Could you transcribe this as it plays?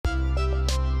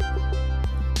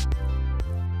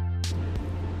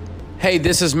Hey,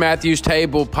 this is Matthew's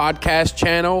Table podcast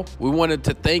channel. We wanted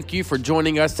to thank you for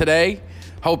joining us today.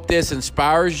 Hope this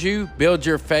inspires you, builds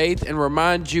your faith, and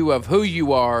reminds you of who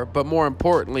you are, but more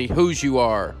importantly, whose you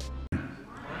are.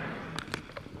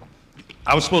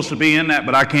 I was supposed to be in that,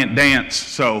 but I can't dance,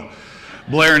 so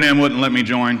Blair and them wouldn't let me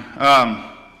join.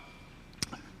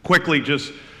 Quickly,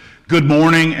 just good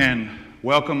morning and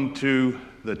welcome to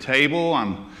the table.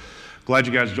 I'm glad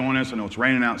you guys joined us. I know it's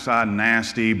raining outside and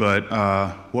nasty, but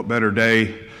what better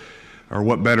day or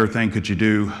what better thing could you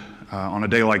do on a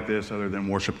day like this other than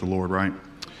worship the Lord, right?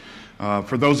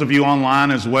 For those of you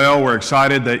online as well, we're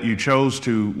excited that you chose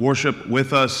to worship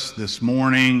with us this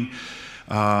morning.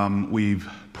 We've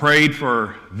prayed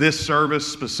for this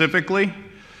service specifically.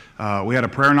 We had a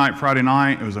prayer night Friday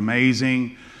night. It was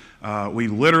amazing. We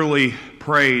literally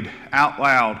prayed out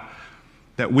loud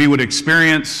that we would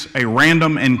experience a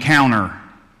random encounter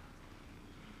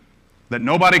that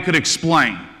nobody could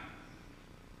explain.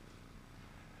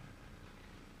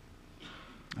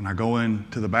 And I go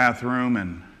into the bathroom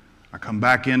and I come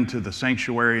back into the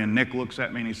sanctuary and Nick looks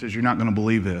at me and he says, "You're not going to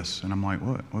believe this." And I'm like,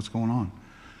 "What? What's going on?"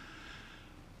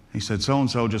 He said,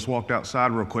 "So-and-so just walked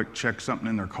outside real quick, checked something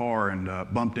in their car, and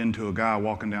bumped into a guy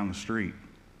walking down the street.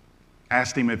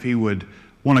 Asked him if he would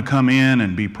want to come in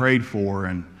and be prayed for,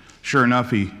 and sure enough,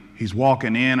 he's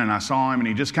walking in, and I saw him, and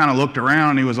he just kind of looked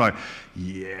around, and he was like,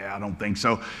 'Yeah, I don't think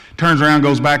so.' Turns around,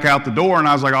 goes back out the door, and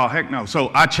I was like, 'Oh, heck no.' So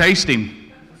I chased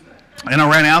him, and I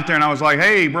ran out there, and I was like,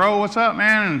 'Hey, bro, what's up,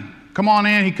 man? And come on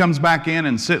in.' He comes back in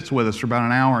and sits with us for about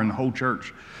an hour, and the whole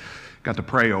church got to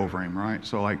pray over him, right?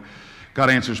 So, like,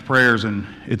 God answers prayers, and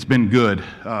it's been good.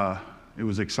 It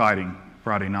was exciting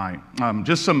Friday night.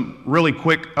 Just some really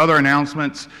quick other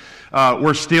announcements.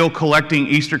 We're still collecting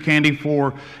Easter candy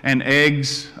and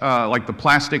eggs, like the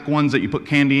plastic ones that you put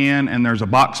candy in, and there's a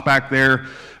box back there.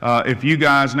 If you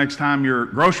guys, next time you're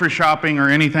grocery shopping or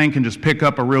anything, can just pick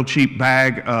up a real cheap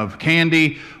bag of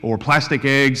candy or plastic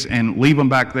eggs and leave them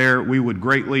back there, we would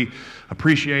greatly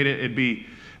appreciate it. It'd be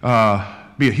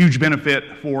a huge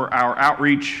benefit for our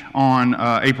outreach on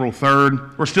April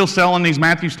 3rd. We're still selling these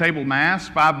Matthew's Table masks.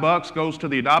 $5 goes to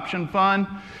the adoption fund.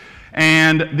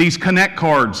 And these Connect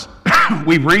cards,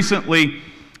 we've recently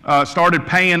started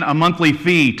paying a monthly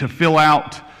fee to fill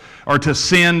out or to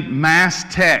send mass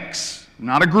texts,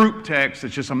 not a group text,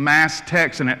 it's just a mass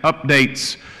text, and it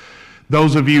updates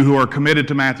those of you who are committed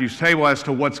to Matthew's Table as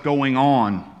to what's going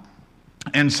on.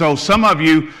 And so some of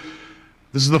you,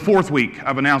 this is the fourth week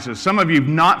I've announced this. Some of you have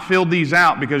not filled these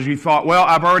out because you thought, well,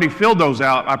 I've already filled those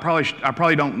out. I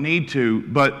probably don't need to,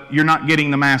 but you're not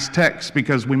getting the mass text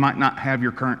because we might not have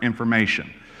your current information.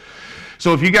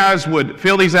 So if you guys would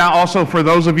fill these out. Also, for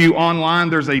those of you online,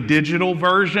 there's a digital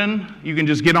version. You can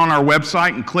just get on our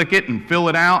website and click it and fill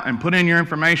it out and put in your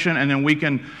information, and then we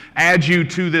can add you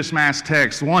to this mass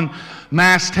text. One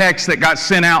mass text that got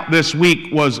sent out this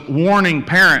week was warning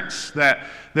parents that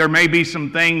there may be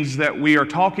some things that we are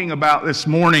talking about this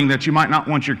morning that you might not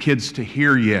want your kids to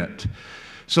hear yet.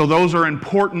 So those are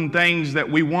important things that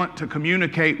we want to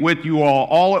communicate with you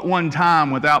all at one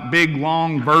time without big,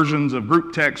 long versions of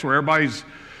group text where everybody's...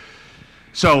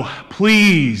 So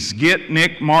please get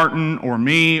Nick Martin or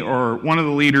me or one of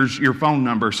the leaders your phone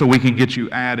number so we can get you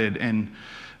added, and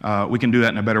we can do that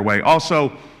in a better way.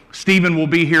 Also, Stephen will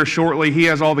be here shortly. He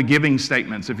has all the giving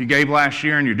statements. If you gave last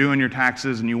year and you're doing your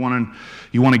taxes and you want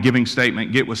a giving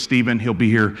statement, get with Stephen. He'll be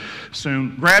here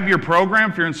soon. Grab your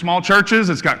program. If you're in small churches,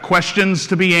 it's got questions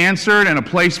to be answered and a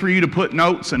place for you to put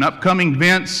notes and upcoming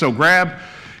events. So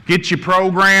get your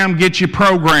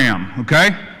program,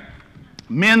 okay?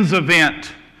 Men's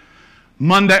event,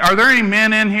 Monday. Are there any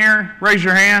men in here? Raise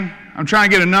your hand. I'm trying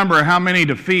to get a number of how many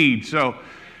to feed.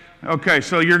 Okay,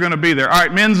 so you're going to be there. All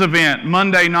right, men's event,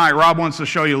 Monday night. Rob wants to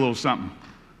show you a little something.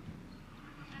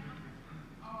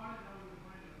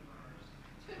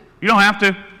 You don't have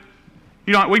to.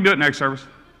 We can do it next service.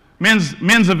 Men's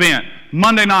event,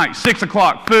 Monday night, 6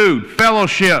 o'clock, food,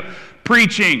 fellowship,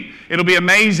 preaching. It'll be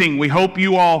amazing. We hope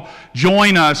you all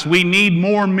join us. We need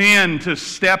more men to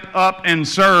step up and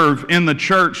serve in the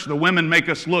church. The women make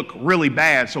us look really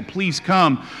bad, so please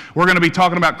come. We're going to be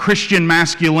talking about Christian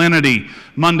masculinity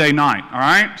Monday night, all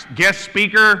right? Guest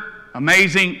speaker,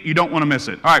 amazing. You don't want to miss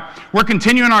it. All right, we're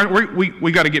continuing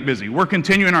we got to get busy. We're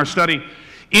continuing our study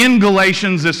in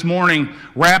Galatians this morning,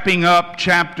 wrapping up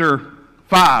chapter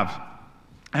 5.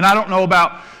 And I don't know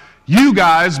about you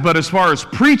guys, but as far as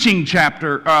preaching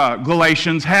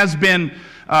Galatians has been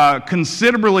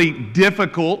considerably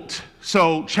difficult.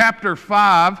 So chapter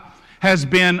 5 has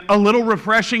been a little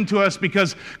refreshing to us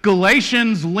because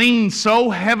Galatians leans so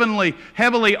heavily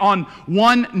on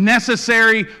one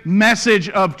necessary message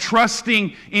of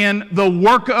trusting in the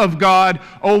work of God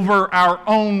over our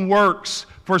own works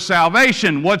for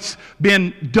salvation. What's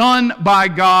been done by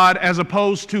God as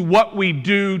opposed to what we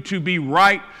do to be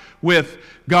right with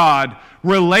God.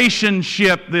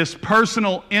 Relationship, this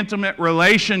personal, intimate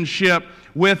relationship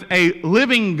with a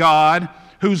living God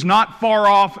who's not far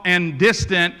off and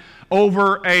distant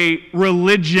over a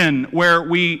religion where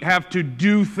we have to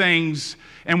do things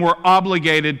and we're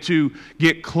obligated to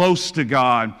get close to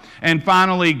God. And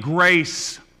finally,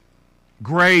 grace.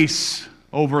 Grace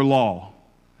over law.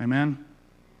 Amen?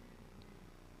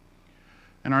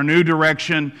 And our new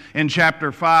direction in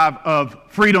chapter 5 of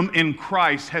freedom in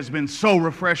Christ has been so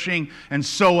refreshing and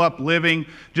so uplifting.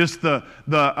 Just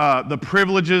the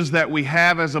privileges that we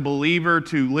have as a believer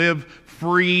to live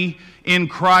free in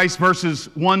Christ.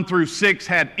 Verses 1 through 6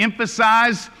 had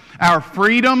emphasized our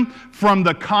freedom from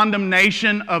the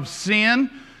condemnation of sin.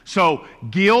 So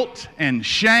guilt and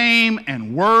shame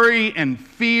and worry and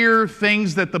fear,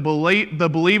 things that the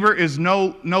believer is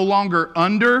no longer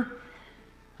under.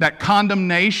 That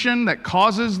condemnation that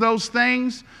causes those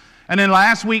things. And then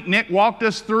last week, Nick walked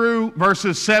us through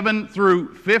verses 7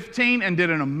 through 15 and did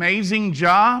an amazing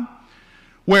job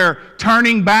where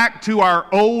turning back to our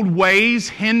old ways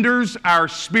hinders our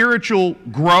spiritual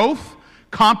growth,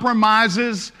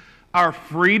 compromises our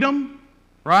freedom,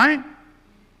 right?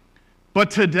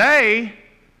 But today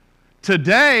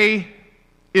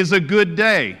is a good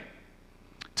day.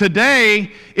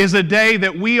 Today is a day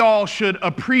that we all should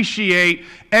appreciate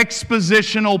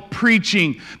expositional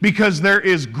preaching because there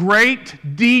is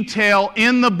great detail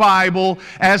in the Bible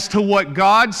as to what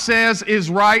God says is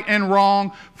right and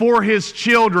wrong for His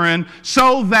children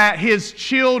so that His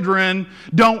children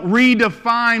don't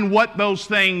redefine what those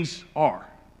things are.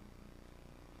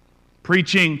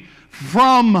 Preaching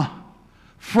from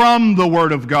the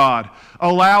Word of God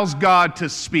allows God to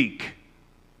speak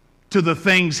to the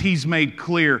things He's made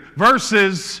clear,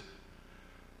 versus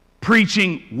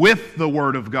preaching with the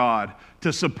Word of God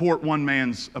to support one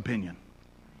man's opinion.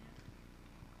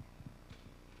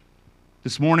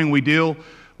 This morning we deal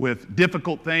with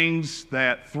difficult things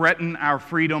that threaten our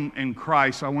freedom in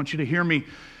Christ. I want you to hear me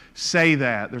say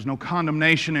that. There's no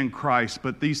condemnation in Christ,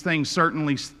 but these things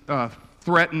certainly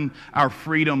threaten our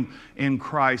freedom in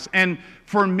Christ. And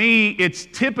for me, it's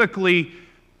typically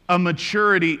a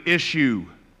maturity issue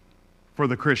for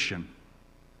the Christian.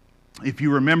 If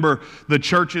you remember, the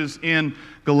churches in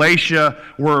Galatia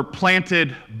were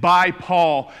planted by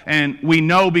Paul, and we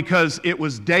know because it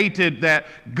was dated that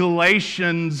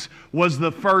Galatians was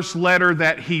the first letter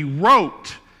that he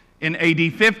wrote in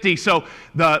AD 50. So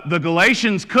the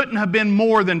Galatians couldn't have been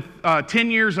more than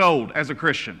 10 years old as a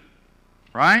Christian,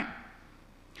 right?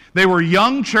 They were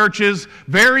young churches,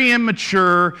 very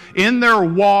immature in their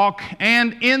walk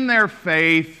and in their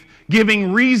faith,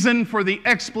 giving reason for the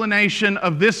explanation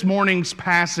of this morning's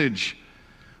passage.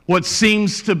 What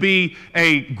seems to be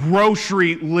a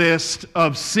grocery list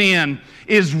of sin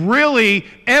is really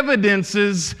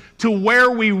evidences to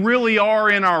where we really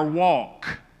are in our walk.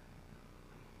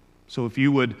 So if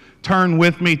you would turn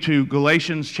with me to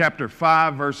Galatians chapter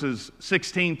 5, verses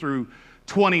 16 through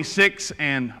 26,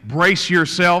 and brace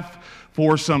yourself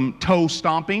for some toe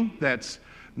stomping that's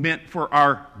meant for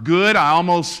our good. I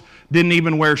almost didn't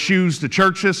even wear shoes to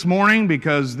church this morning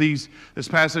because this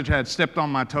passage had stepped on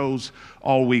my toes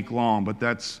all week long, but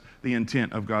that's the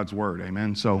intent of God's Word,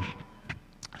 amen? So,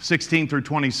 16 through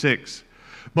 26.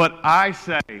 But I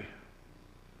say,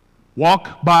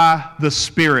 walk by the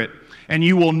Spirit, and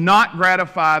you will not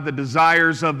gratify the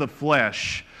desires of the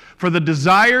flesh. For the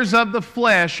desires of the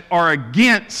flesh are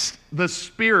against the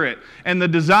Spirit, and the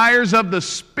desires of the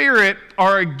Spirit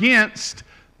are against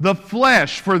the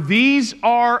flesh, for these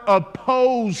are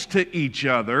opposed to each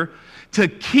other to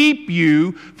keep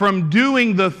you from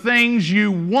doing the things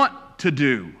you want to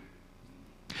do.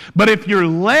 But if you're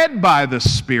led by the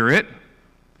Spirit,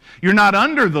 you're not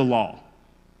under the law.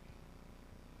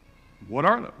 What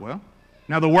are they? Well,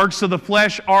 now the works of the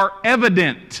flesh are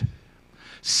evident.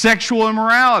 Sexual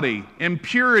immorality,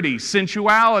 impurity,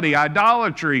 sensuality,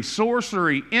 idolatry,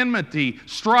 sorcery, enmity,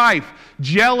 strife,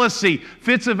 jealousy,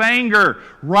 fits of anger,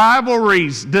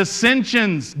 rivalries,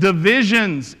 dissensions,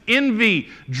 divisions, envy,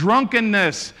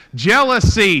 drunkenness,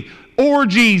 jealousy,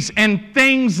 orgies, and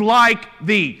things like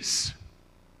these.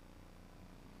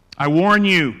 I warn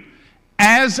you,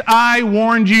 as I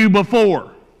warned you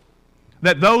before,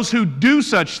 that those who do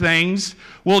such things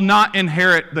will not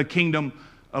inherit the kingdom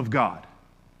of God.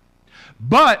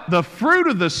 But the fruit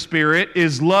of the Spirit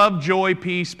is love, joy,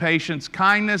 peace, patience,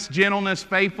 kindness, gentleness,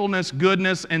 faithfulness,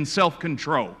 goodness, and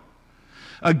self-control.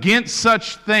 Against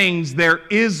such things there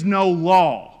is no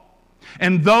law.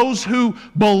 And those who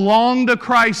belong to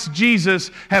Christ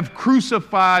Jesus have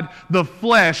crucified the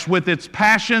flesh with its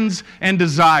passions and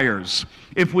desires.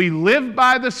 If we live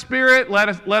by the Spirit, let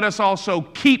us also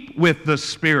keep with the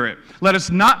Spirit. Let us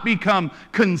not become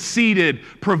conceited,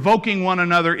 provoking one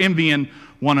another, envying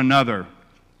one another.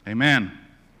 Amen.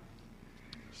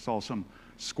 Saw some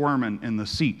squirming in the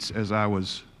seats as I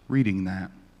was reading that.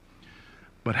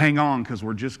 But hang on, because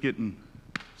we're just getting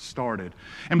started.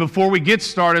 And before we get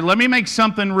started, let me make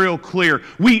something real clear.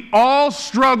 We all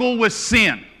struggle with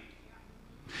sin.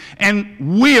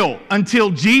 And will until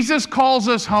Jesus calls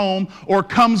us home or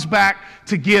comes back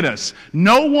to get us.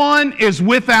 No one is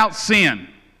without sin.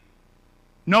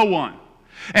 No one.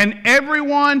 And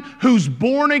everyone who's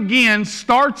born again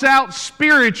starts out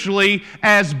spiritually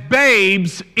as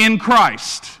babes in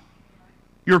Christ.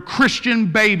 You're Christian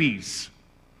babies.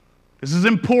 This is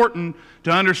important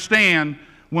to understand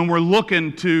when we're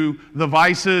looking to the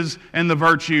vices and the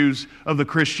virtues of the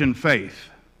Christian faith.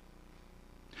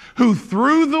 Who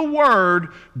through the Word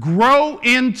grow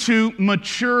into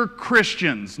mature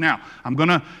Christians. Now, I'm going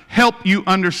to help you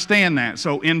understand that.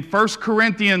 So in 1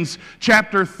 Corinthians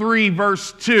chapter 3,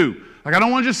 verse 2, I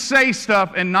don't want to just say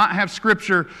stuff and not have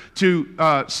Scripture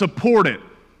to support it.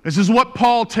 This is what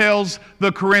Paul tells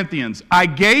the Corinthians. I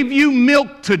gave you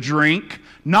milk to drink,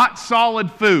 not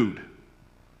solid food,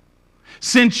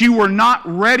 since you were not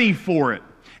ready for it.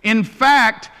 In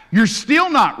fact, you're still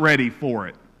not ready for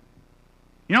it.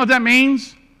 You know what that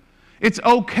means? It's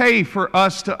okay for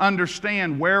us to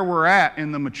understand where we're at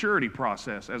in the maturity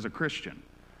process as a Christian.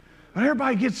 But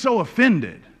everybody gets so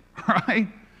offended, right?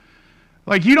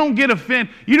 Like you don't get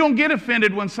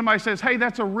offended when somebody says, hey,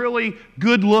 that's a really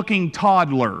good-looking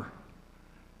toddler,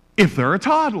 if they're a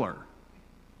toddler.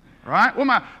 Right?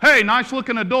 Well, hey,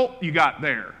 nice-looking adult you got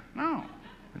there. No.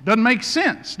 It doesn't make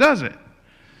sense, does it?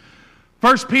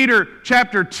 1 Peter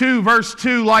chapter 2, verse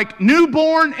 2, like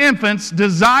newborn infants,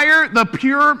 desire the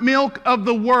pure milk of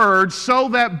the Word, so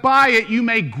that by it you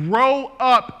may grow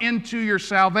up into your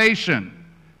salvation.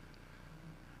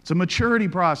 It's a maturity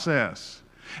process.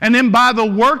 And then by the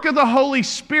work of the Holy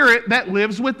Spirit that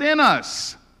lives within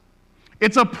us.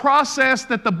 It's a process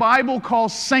that the Bible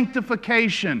calls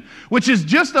sanctification, which is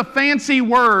just a fancy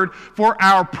word for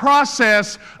our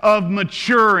process of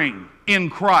maturing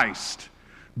in Christ,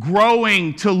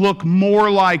 growing to look more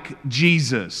like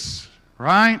Jesus,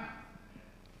 right?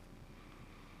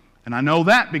 And I know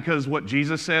that because what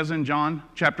Jesus says in John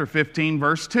chapter 15,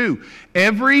 verse 2,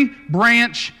 every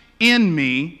branch in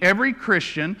me, every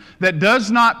Christian that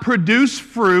does not produce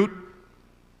fruit,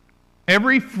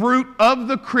 every fruit of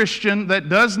the Christian that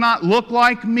does not look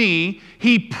like me,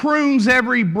 he prunes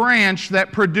every branch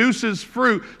that produces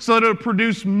fruit so that it'll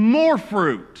produce more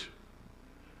fruit.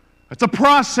 It's a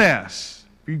process.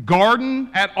 If you garden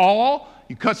at all,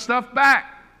 you cut stuff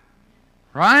back,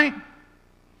 right?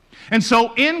 And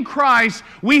so in Christ,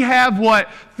 we have what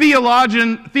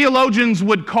theologians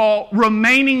would call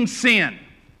remaining sin,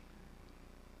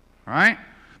 right?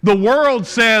 The world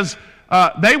says,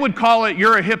 they would call it,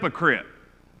 you're a hypocrite.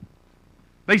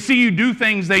 They see you do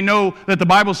things they know that the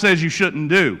Bible says you shouldn't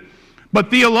do. But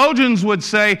theologians would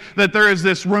say that there is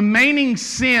this remaining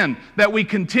sin that we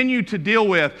continue to deal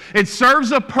with. It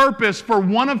serves a purpose for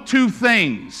one of two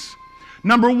things.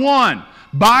 Number one,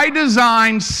 by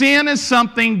design, sin is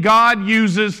something God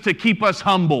uses to keep us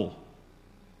humble.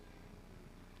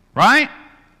 Right?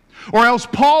 Or else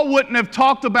Paul wouldn't have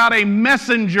talked about a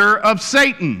messenger of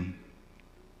Satan.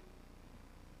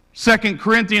 2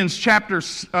 Corinthians chapter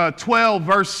 12,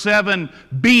 verse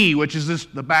 7b, which is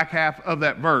the back half of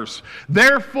that verse.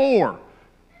 Therefore,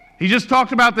 he just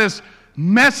talked about this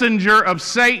messenger of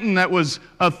Satan that was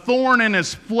a thorn in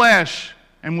his flesh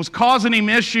and was causing him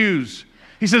issues.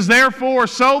 He says, therefore,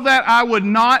 so that I would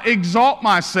not exalt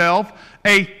myself,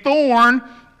 a thorn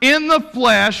in the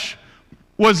flesh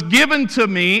was given to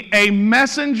me, a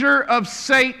messenger of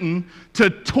Satan to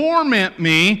torment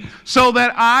me so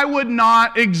that I would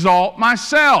not exalt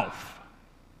myself.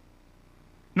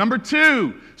 Number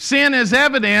two, sin is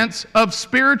evidence of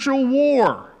spiritual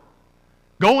war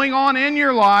going on in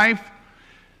your life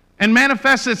and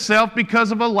manifests itself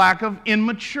because of a lack of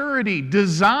immaturity,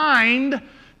 designed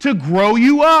to grow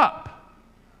you up,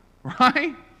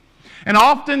 right? And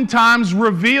oftentimes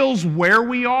reveals where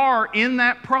we are in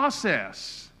that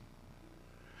process.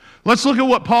 Let's look at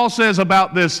what Paul says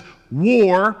about this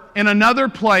war in another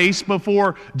place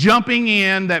before jumping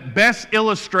in that best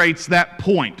illustrates that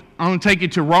point. I'm going to take you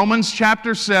to Romans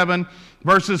chapter 7,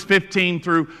 verses 15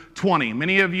 through 20.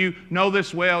 Many of you know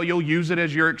this well. You'll use it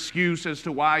as your excuse as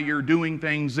to why you're doing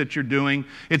things that you're doing.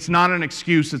 It's not an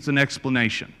excuse, it's an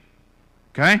explanation.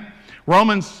 Okay?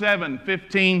 Romans 7,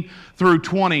 15 through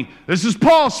 20. This is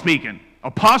Paul speaking.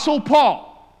 Apostle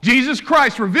Paul. Jesus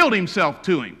Christ revealed himself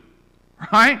to him.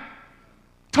 Right?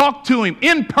 Talk to him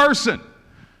in person.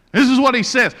 This is what he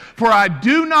says. For I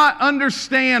do not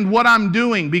understand what I'm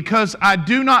doing because I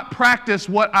do not practice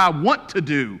what I want to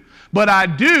do, but I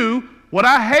do what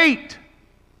I hate.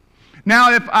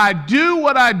 Now, if I do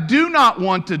what I do not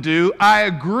want to do, I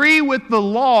agree with the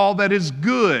law that is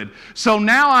good. So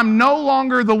now I'm no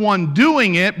longer the one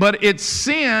doing it, but it's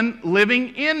sin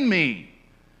living in me.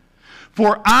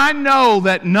 For I know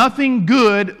that nothing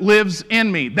good lives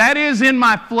in me. That is in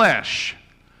my flesh.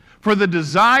 For the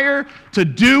desire to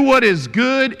do what is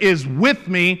good is with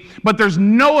me, but there's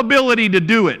no ability to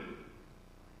do it.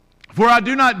 For I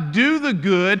do not do the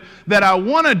good that I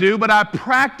want to do, but I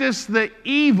practice the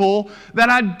evil that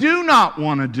I do not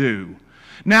want to do.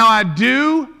 Now I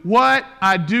do what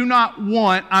I do not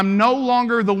want. I'm no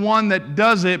longer the one that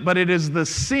does it, but it is the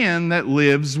sin that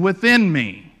lives within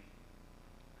me.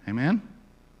 Amen?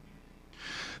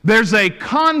 There's a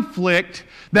conflict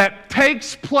that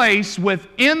takes place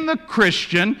within the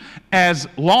Christian as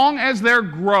long as they're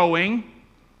growing.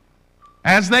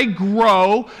 As they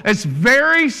grow, it's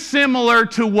very similar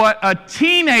to what a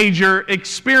teenager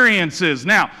experiences.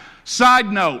 Now,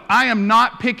 side note, I am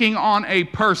not picking on a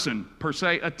person, per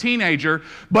se, a teenager,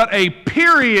 but a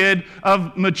period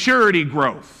of maturity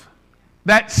growth.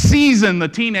 That season the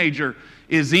teenager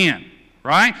is in,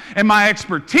 right? And my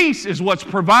expertise is what's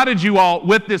provided you all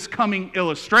with this coming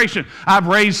illustration. I've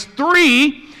raised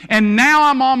 3, and now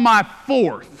I'm on my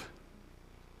 4th.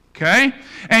 Okay?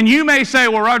 And you may say,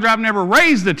 well, Roger, I've never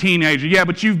raised a teenager. Yeah,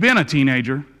 but you've been a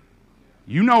teenager.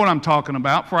 You know what I'm talking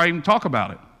about before I even talk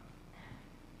about it.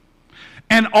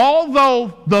 And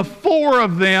although the 4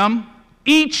 of them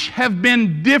each have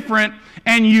been different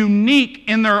and unique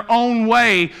in their own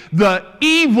way, the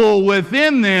evil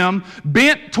within them,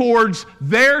 bent towards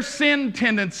their sin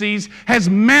tendencies, has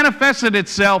manifested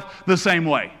itself the same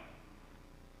way.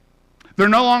 They're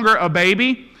no longer a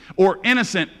baby or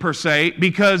innocent per se,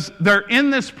 because they're in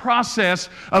this process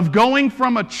of going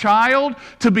from a child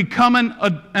to becoming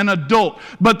an adult,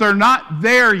 but they're not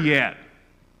there yet.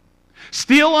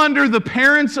 Still under the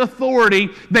parents' authority,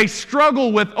 they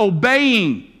struggle with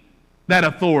obeying that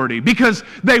authority because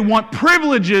they want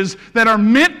privileges that are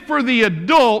meant for the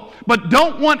adult but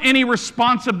don't want any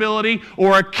responsibility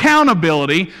or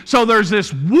accountability. So there's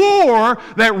this war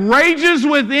that rages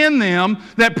within them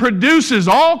that produces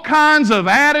all kinds of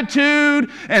attitude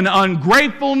and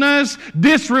ungratefulness,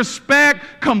 disrespect,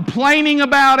 complaining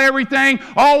about everything,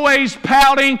 always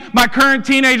pouting. My current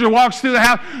teenager walks through the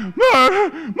house,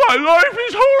 my life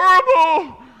is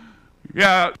horrible.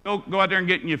 Yeah, go out there and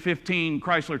get you 15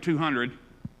 Chrysler 200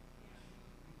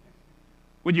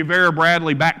 with your Vera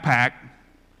Bradley backpack.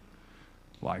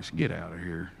 Life's, get out of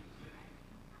here.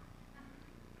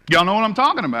 Y'all know what I'm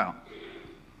talking about.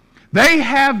 They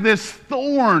have this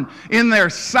thorn in their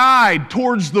side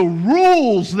towards the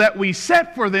rules that we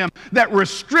set for them that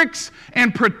restricts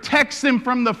and protects them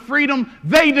from the freedom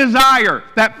they desire,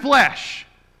 that flesh,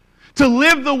 to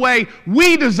live the way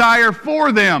we desire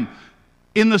for them.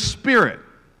 In the Spirit.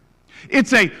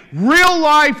 It's a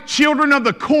real-life Children of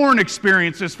the Corn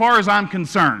experience as far as I'm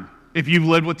concerned, if you've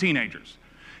lived with teenagers.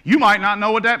 You might not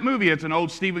know what that movie is. It's an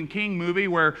old Stephen King movie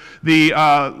where the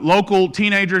local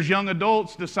teenagers, young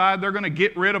adults, decide they're going to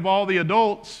get rid of all the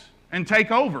adults and take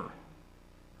over.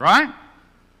 Right?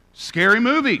 Scary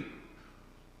movie.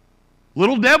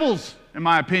 Little devils, in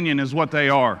my opinion, is what they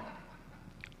are.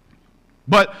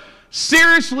 But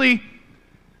seriously,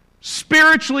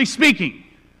 spiritually speaking,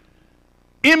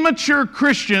 immature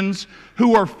Christians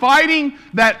who are fighting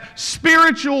that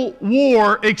spiritual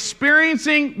war,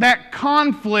 experiencing that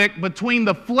conflict between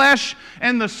the flesh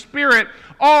and the spirit,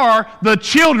 are the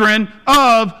children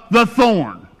of the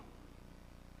thorn.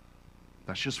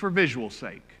 That's just for visual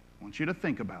sake. I want you to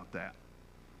think about that.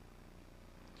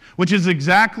 Which is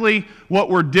exactly what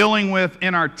we're dealing with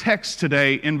in our text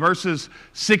today in verses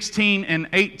 16 and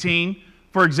 18.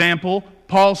 For example,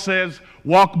 Paul says,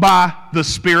 walk by the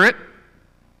Spirit.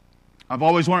 I've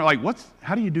always wondered,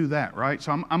 how do you do that, right?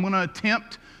 So I'm going to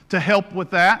attempt to help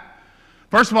with that.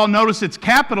 First of all, notice it's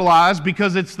capitalized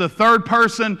because it's the third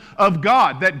person of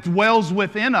God that dwells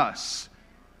within us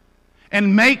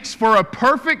and makes for a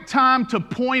perfect time to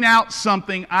point out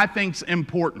something I think's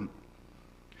important.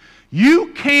 You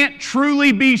can't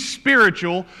truly be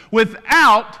spiritual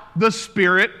without the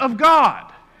Spirit of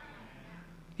God.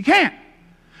 You can't.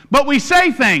 But we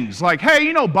say things like, hey,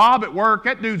 you know Bob at work,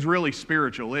 that dude's really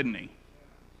spiritual, isn't he?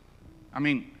 I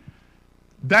mean,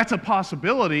 that's a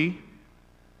possibility.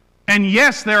 And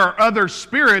yes, there are other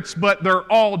spirits, but they're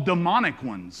all demonic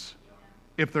ones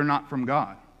if they're not from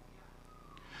God.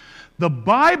 The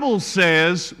Bible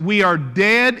says we are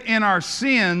dead in our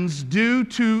sins due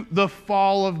to the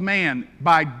fall of man.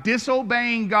 By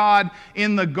disobeying God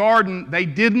in the garden, they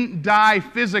didn't die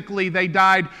physically, they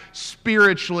died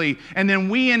spiritually. And then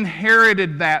we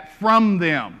inherited that from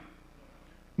them,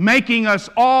 making us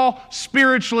all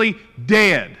spiritually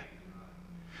dead.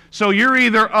 So you're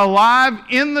either alive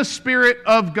in the Spirit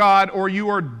of God or you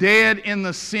are dead in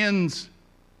the sins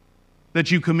that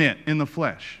you commit in the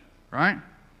flesh, right?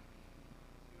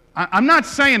 I'm not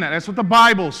saying that. That's what the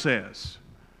Bible says.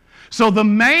 So the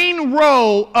main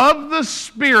role of the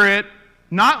Spirit,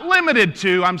 not limited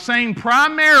to, I'm saying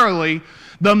primarily,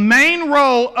 the main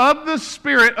role of the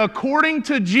Spirit according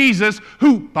to Jesus,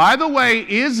 who, by the way,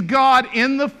 is God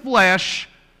in the flesh,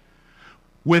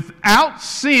 without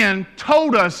sin,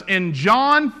 told us in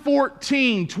John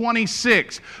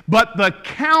 14:26, but the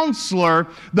Counselor,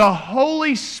 the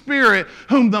Holy Spirit,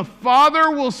 whom the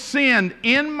Father will send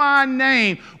in my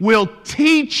name, will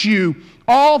teach you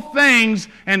all things,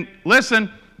 and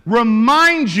listen,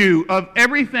 remind you of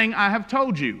everything I have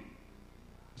told you.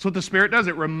 That's what the Spirit does.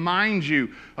 It reminds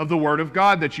you of the Word of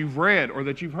God that you've read or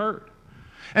that you've heard.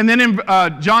 And then in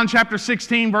John chapter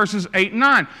 16, verses 8 and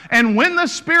 9. And when the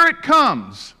Spirit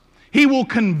comes, He will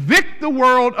convict the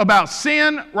world about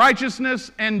sin,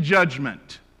 righteousness, and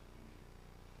judgment.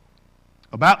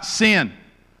 About sin.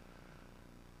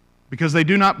 Because they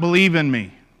do not believe in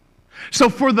me. So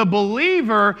for the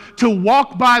believer to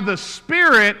walk by the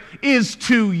Spirit is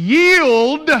to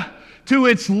yield to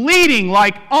its leading,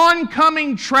 like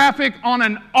oncoming traffic on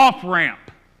an off-ramp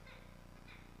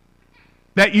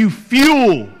that you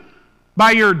fuel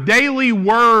by your daily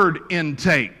word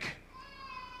intake.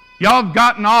 Y'all have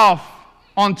gotten off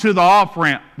onto the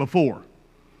off-ramp before.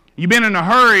 You've been in a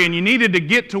hurry and you needed to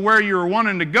get to where you were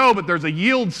wanting to go, but there's a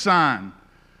yield sign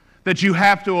that you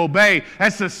have to obey.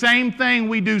 That's the same thing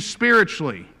we do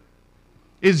spiritually,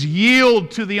 is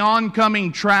yield to the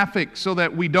oncoming traffic so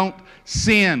that we don't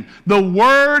sin. The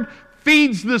Word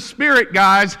feeds the Spirit,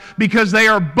 guys, because they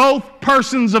are both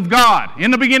persons of God.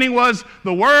 In the beginning was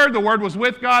the Word was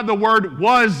with God, the Word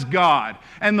was God,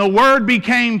 and the Word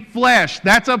became flesh.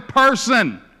 That's a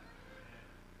person.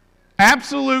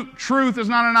 Absolute truth is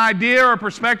not an idea or a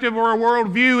perspective or a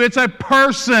worldview, it's a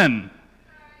person.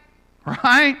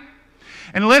 Right?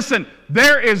 And listen,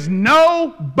 there is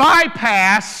no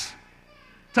bypass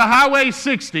to Highway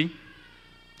 60.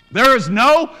 There is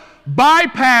no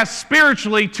bypass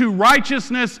spiritually to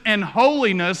righteousness and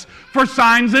holiness for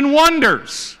signs and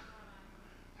wonders.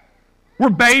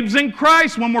 We're babes in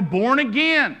Christ when we're born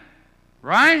again,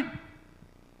 right?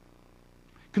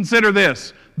 Consider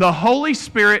this. The Holy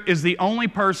Spirit is the only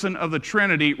person of the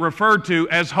Trinity referred to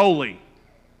as holy.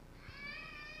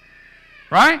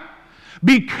 Right?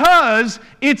 Because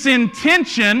its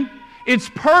intention, its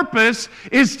purpose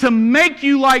is to make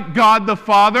you like God the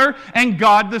Father and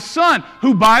God the Son,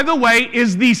 who, by the way,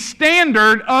 is the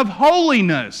standard of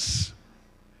holiness.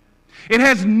 It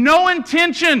has no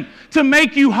intention to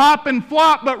make you hop and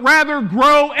flop, but rather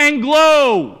grow and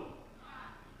glow.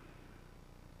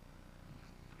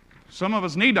 Some of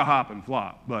us need to hop and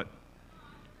flop, but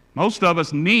most of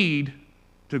us need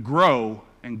to grow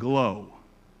and glow.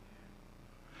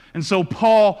 And so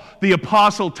Paul, the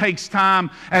apostle, takes time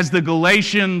as the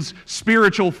Galatians'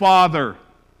 spiritual father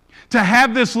to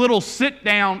have this little sit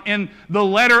down in the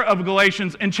letter of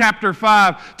Galatians in chapter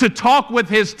 5 to talk with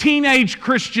his teenage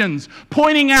Christians,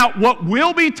 pointing out what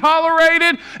will be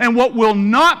tolerated and what will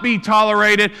not be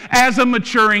tolerated as a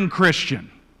maturing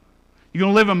Christian. You're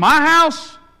going to live in my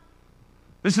house?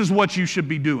 This is what you should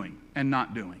be doing and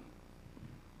not doing.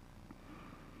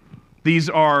 These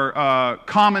are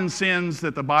common sins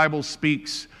that the Bible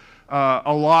speaks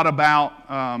a lot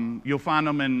about. You'll find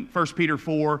them in 1 Peter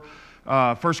 4,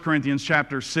 1 Corinthians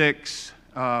chapter 6.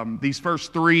 These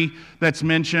first three that's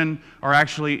mentioned are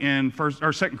actually in 2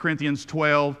 Corinthians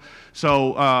 12.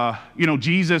 So,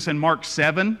 Jesus in Mark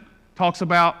 7 talks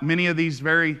about many of these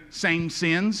very same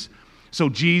sins. So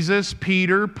Jesus,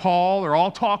 Peter, Paul, they're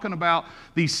all talking about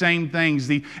these same things.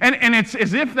 And it's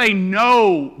as if they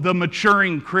know the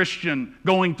maturing Christian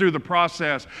going through the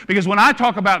process. Because when I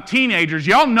talk about teenagers,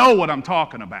 y'all know what I'm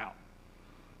talking about.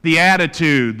 The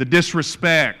attitude, the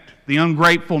disrespect, the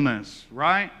ungratefulness,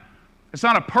 right? It's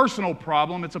not a personal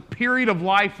problem. It's a period of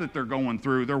life that they're going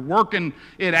through. They're working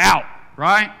it out,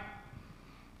 right?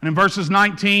 And in verses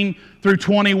 19 through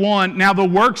 21, now the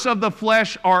works of the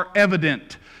flesh are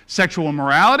evident: sexual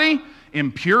immorality,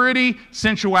 impurity,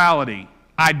 sensuality,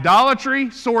 idolatry,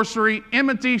 sorcery,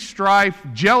 enmity, strife,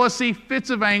 jealousy, fits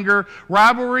of anger,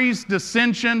 rivalries,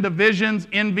 dissension, divisions,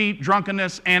 envy,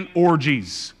 drunkenness, and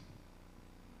orgies.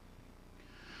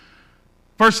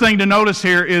 First thing to notice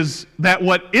here is that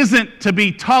what isn't to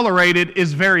be tolerated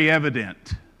is very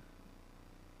evident,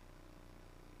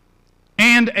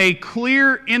 and a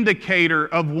clear indicator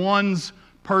of one's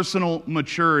personal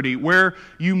maturity, where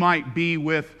you might be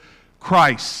with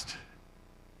Christ.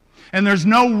 And there's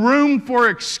no room for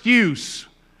excuse,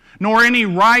 nor any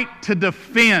right to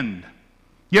defend.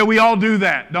 Yeah, we all do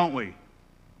that, don't we?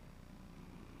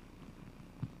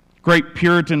 Great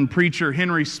Puritan preacher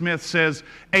Henry Smith says,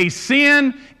 a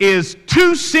sin is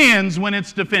two sins when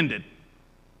it's defended.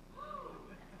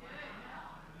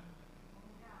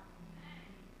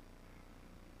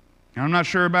 And I'm not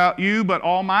sure about you, but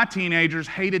all my teenagers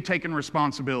hated taking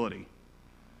responsibility.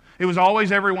 It was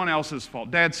always everyone else's fault.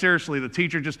 Dad, seriously, the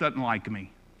teacher just doesn't like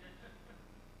me.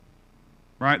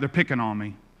 Right? They're picking on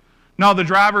me. No, the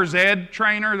driver's ed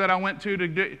trainer that I went to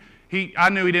do, I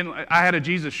knew he didn't. I had a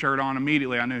Jesus shirt on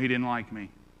immediately. I knew he didn't like me.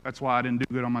 That's why I didn't do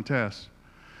good on my tests.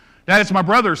 Dad, it's my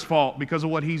brother's fault because of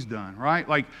what he's done, right?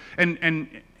 Like, and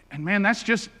man, that's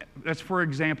for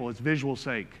example. It's visual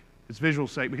sake. It's visual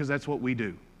sake because that's what we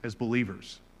do as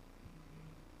believers.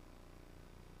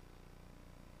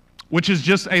 Which is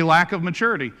just a lack of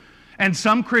maturity. And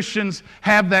some Christians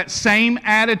have that same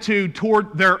attitude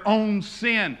toward their own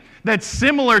sin. That's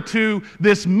similar to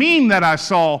this meme that I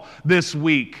saw this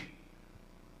week.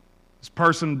 This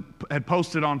person had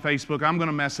posted on Facebook, I'm going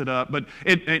to mess it up, but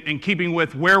in keeping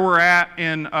with where we're at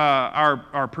in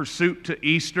our pursuit to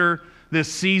Easter,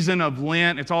 this season of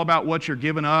Lent, it's all about what you're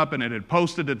giving up, and it had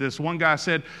posted that this one guy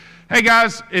said, hey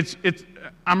guys,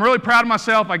 I'm really proud of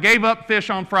myself. I gave up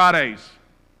fish on Fridays.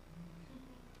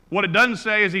 What it doesn't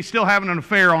say is he's still having an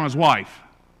affair on his wife.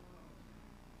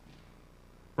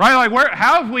 Right? Like,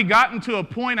 how have we gotten to a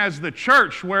point as the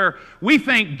church where we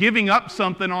think giving up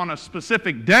something on a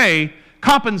specific day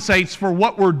compensates for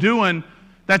what we're doing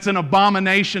that's an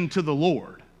abomination to the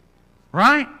Lord?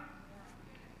 Right?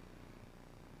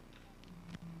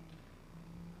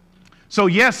 So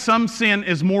yes, some sin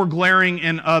is more glaring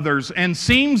in others and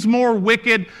seems more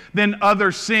wicked than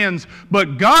other sins.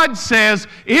 But God says,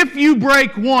 if you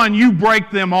break one, you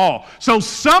break them all. So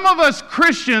some of us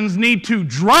Christians need to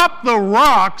drop the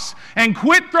rocks and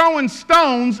quit throwing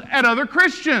stones at other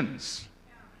Christians.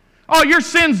 Oh, your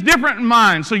sin's different than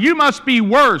mine, so you must be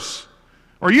worse.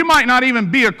 Or you might not even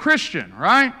be a Christian,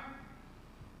 right?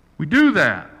 We do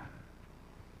that.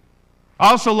 I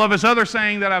also love this other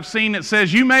saying that I've seen that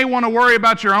says, you may want to worry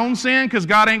about your own sin because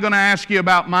God ain't going to ask you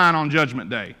about mine on Judgment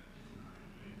Day.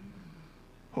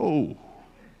 Oh.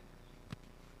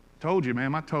 Told you,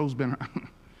 man, my toe's been...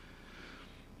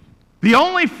 The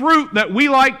only fruit that we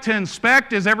like to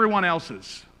inspect is everyone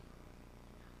else's.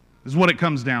 Is what it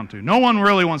comes down to. No one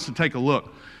really wants to take a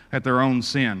look at their own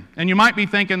sin. And you might be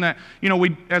thinking that,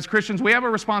 we as Christians, we have a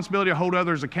responsibility to hold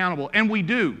others accountable. And we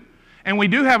do. And we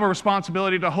do have a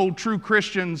responsibility to hold true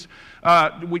Christians,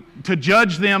 to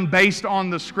judge them based on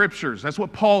the Scriptures. That's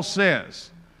what Paul says.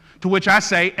 To which I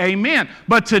say, amen.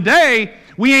 But today,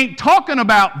 we ain't talking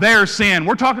about their sin.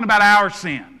 We're talking about our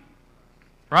sin.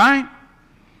 Right?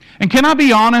 And can I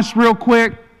be honest real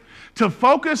quick? To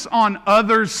focus on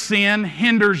others' sin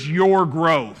hinders your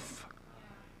growth.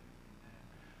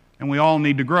 And we all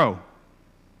need to grow,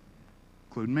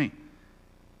 including me.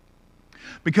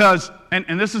 Because,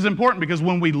 and this is important because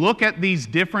when we look at these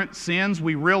different sins,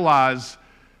 we realize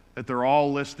that they're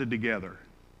all listed together.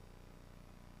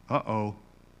 Uh-oh.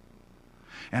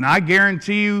 And I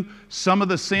guarantee you, some of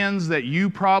the sins that you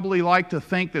probably like to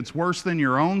think that's worse than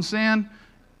your own sin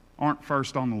aren't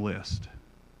first on the list.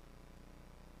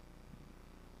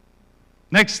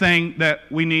 Next thing that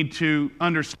we need to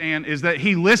understand is that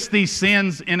he lists these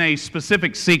sins in a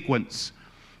specific sequence.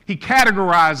 He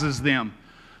categorizes them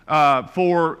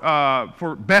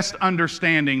for best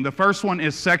understanding. The first one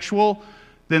is sexual,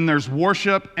 then there's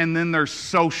worship, and then there's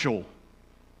social.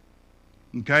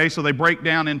 Okay, so they break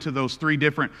down into those three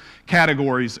different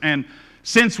categories. And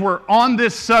since we're on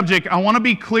this subject, I want to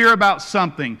be clear about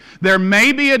something. There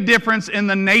may be a difference in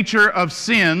the nature of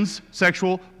sins,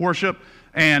 sexual, worship,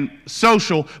 and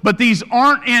social, but these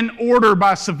aren't in order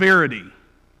by severity.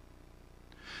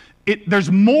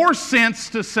 There's more sense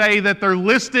to say that they're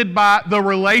listed by the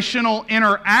relational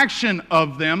interaction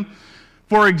of them.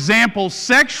 For example,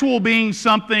 sexual being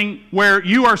something where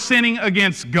you are sinning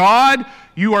against God,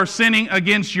 you are sinning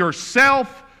against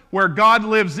yourself, where God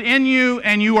lives in you,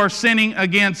 and you are sinning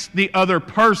against the other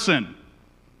person.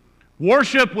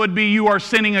 Worship would be you are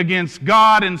sinning against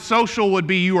God, and social would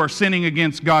be you are sinning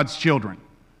against God's children.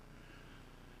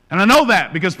 And I know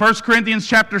that because 1 Corinthians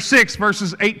chapter 6,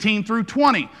 verses 18 through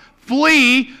 20.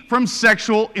 Flee from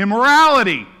sexual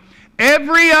immorality.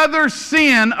 Every other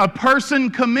sin a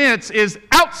person commits is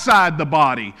outside the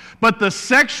body, but the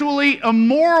sexually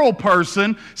immoral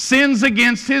person sins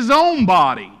against his own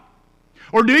body.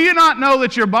 Or do you not know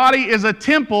that your body is a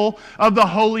temple of the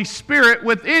Holy Spirit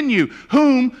within you,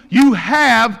 whom you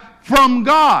have from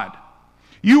God?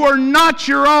 You are not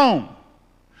your own.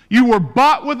 You were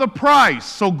bought with a price,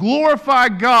 so glorify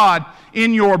God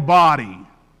in your body.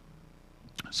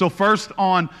 So first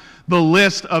on the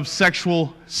list of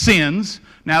sexual sins,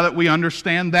 now that we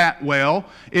understand that well,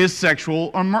 is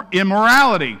sexual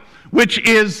immorality, which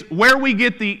is where we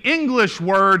get the English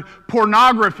word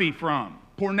pornography from.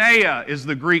 Porneia is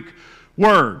the Greek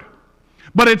word.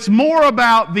 But it's more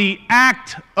about the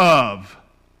act of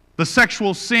the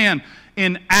sexual sin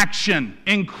in action,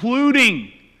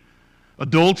 including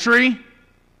adultery,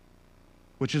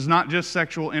 which is not just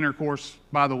sexual intercourse,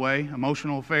 by the way,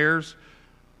 emotional affairs,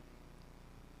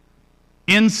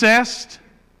 incest,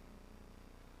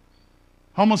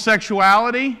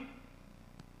 homosexuality,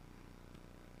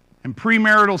 and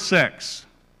premarital sex.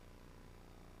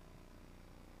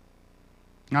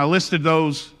 I listed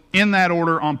those in that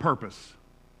order on purpose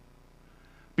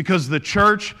because the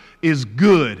church is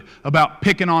good about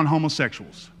picking on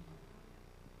homosexuals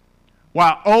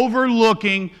while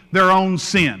overlooking their own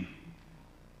sin.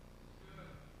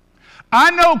 I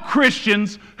know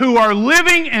Christians who are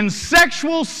living in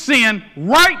sexual sin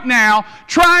right now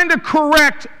trying to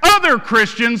correct other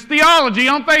Christians' theology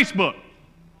on Facebook.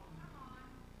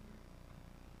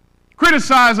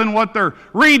 Criticizing what they're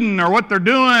reading or what they're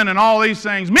doing and all these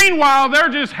things. Meanwhile, they're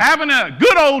just having a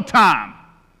good old time.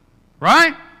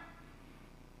 Right?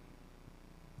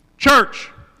 Church,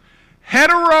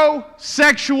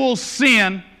 heterosexual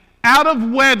sin out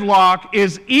of wedlock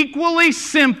is equally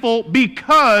sinful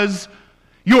because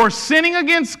you're sinning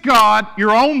against God,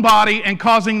 your own body, and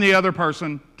causing the other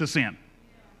person to sin.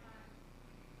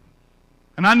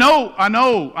 And I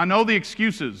know the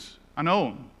excuses. I know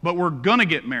them. But we're going to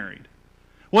get married.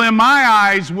 Well, in my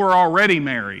eyes, we're already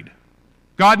married.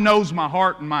 God knows my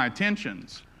heart and my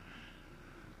intentions.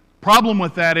 Problem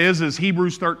with that is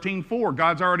Hebrews 13:4.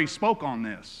 God's already spoke on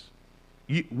this.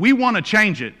 We want to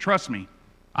change it. Trust me.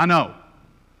 I know.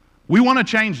 We want to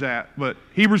change that. But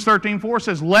Hebrews 13:4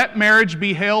 says, let marriage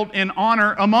be held in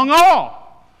honor among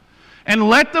all. And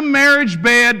let the marriage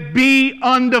bed be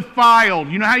undefiled.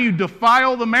 You know how you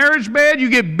defile the marriage bed? You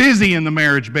get busy in the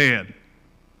marriage bed.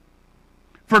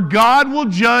 For God will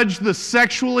judge the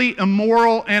sexually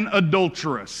immoral and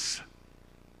adulterous.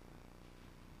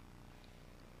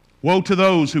 Woe to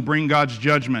those who bring God's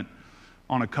judgment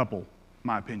on a couple, in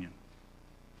my opinion.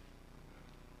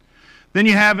 Then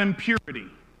you have impurity,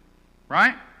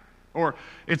 right? Or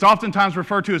it's oftentimes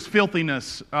referred to as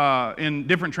filthiness in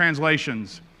different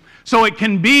translations. So it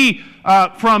can be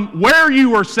from where you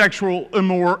were sexual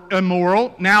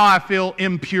immoral, now I feel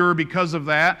impure because of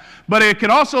that. But it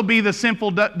could also be the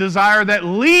sinful desire that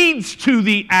leads to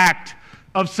the act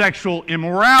of sexual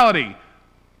immorality.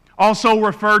 Also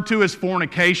referred to as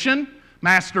fornication,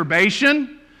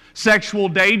 masturbation, sexual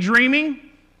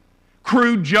daydreaming,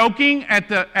 crude joking at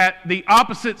the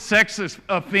opposite sex's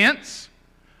offense,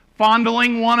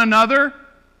 fondling one another,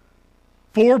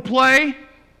 foreplay.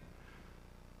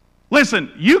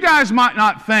 Listen, you guys might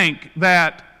not think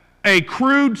that a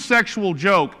crude sexual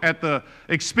joke at the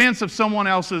expense of someone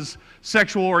else's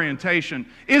sexual orientation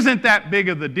isn't that big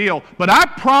of the deal, but I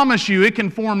promise you it can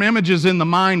form images in the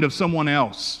mind of someone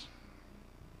else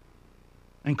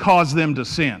and cause them to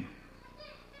sin.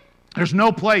 There's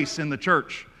no place in the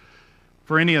church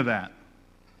for any of that.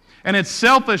 And it's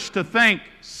selfish to think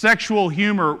sexual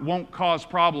humor won't cause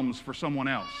problems for someone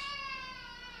else.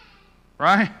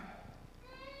 Right?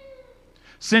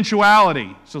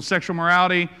 Sensuality. So sexual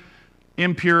morality,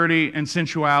 impurity, and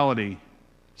sensuality.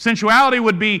 Sensuality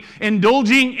would be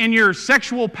indulging in your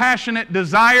sexual passionate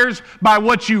desires by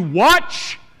what you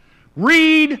watch,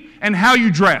 read, and how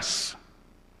you dress.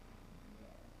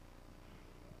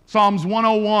 Psalms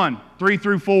 101, 3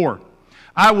 through 4.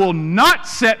 I will not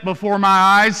set before my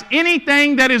eyes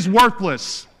anything that is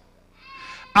worthless.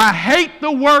 I hate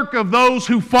the work of those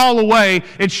who fall away.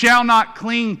 It shall not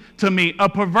cling to me. A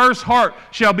perverse heart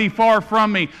shall be far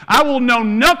from me. I will know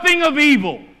nothing of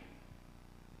evil.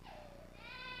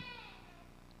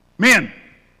 Men,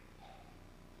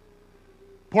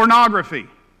 pornography.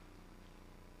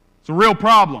 It's a real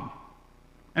problem.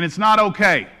 And it's not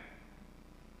okay.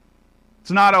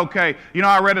 It's not okay. You know,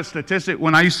 I read a statistic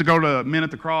when I used to go to Men at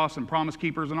the Cross and Promise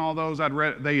Keepers and all those.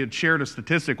 They had shared a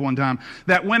statistic one time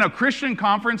that when a Christian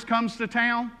conference comes to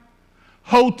town,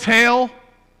 hotel,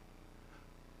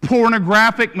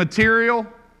 pornographic material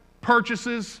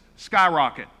purchases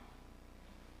skyrocket.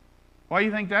 Why do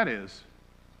you think that is?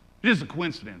 Just a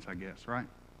coincidence, I guess, right?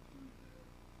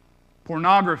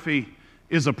 Pornography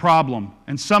is a problem,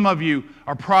 and some of you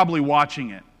are probably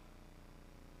watching it.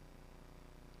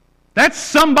 That's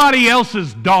somebody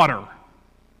else's daughter.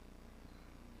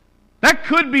 That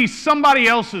could be somebody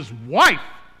else's wife,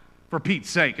 for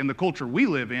Pete's sake, in the culture we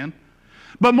live in.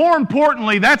 But more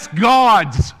importantly, that's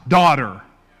God's daughter.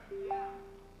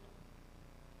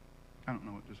 I don't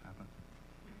know what just happened.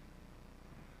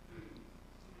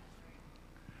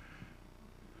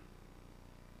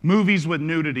 Movies with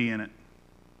nudity in it.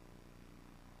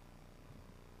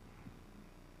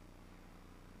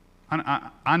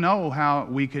 I know how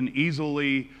we can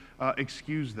easily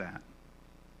excuse that,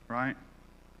 right?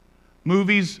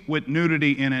 Movies with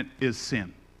nudity in it is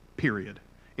sin, period.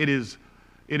 It is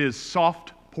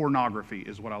soft pornography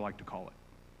is what I like to call it.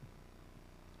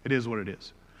 It is what it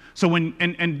is. So when,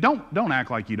 and don't act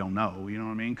like you don't know, you know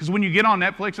what I mean? Because when you get on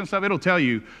Netflix and stuff, it'll tell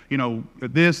you, you know,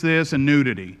 this, and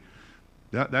nudity.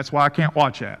 That's why I can't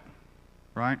watch that,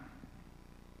 right?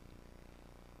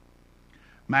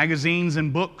 Magazines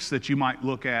and books that you might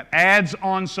look at, ads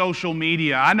on social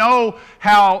media. I know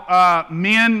how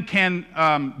men can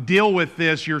deal with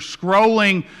this. You're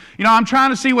scrolling. You know, I'm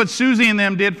trying to see what Susie and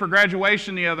them did for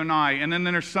graduation the other night, and then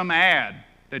there's some ad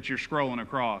that you're scrolling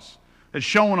across that's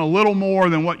showing a little more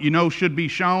than what you know should be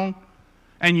shown,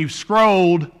 and you've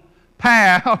scrolled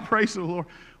past. Oh, praise the Lord.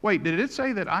 Wait, did it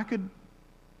say that I could?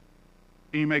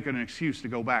 And you make an excuse to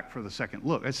go back for the second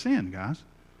look. It's sin, guys.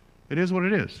 It is what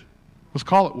it is. Let's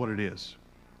call it what it is.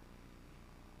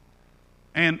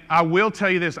 And I will tell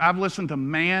you this, I've listened to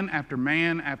man after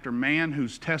man after man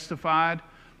who's testified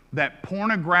that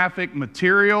pornographic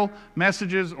material,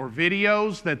 messages or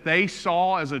videos that they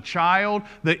saw as a child,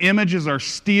 the images are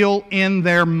still in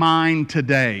their mind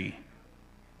today.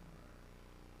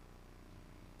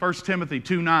 1 Timothy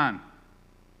 2:9.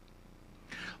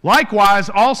 Likewise,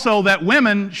 also that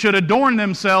women should adorn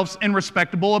themselves in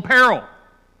respectable apparel,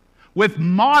 with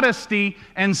modesty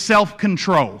and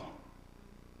self-control.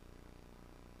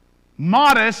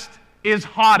 Modest is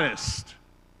hottest.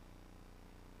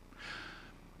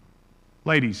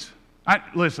 Ladies,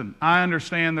 listen, I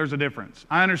understand there's a difference.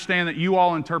 I understand that you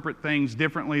all interpret things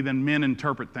differently than men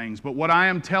interpret things. But what I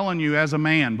am telling you as a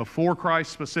man, before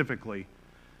Christ specifically,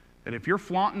 that if you're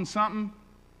flaunting something,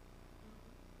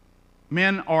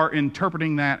 men are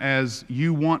interpreting that as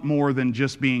you want more than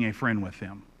just being a friend with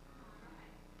them.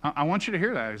 I want you to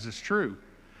hear that, as it's true.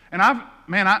 And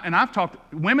I've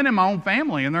talked to women in my own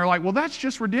family, and they're like, well, that's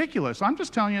just ridiculous. I'm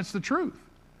just telling you it's the truth.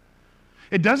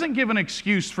 It doesn't give an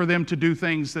excuse for them to do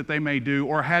things that they may do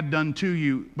or had done to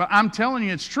you, but I'm telling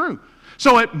you it's true.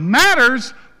 So it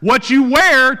matters what you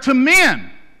wear to men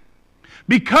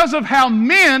because of how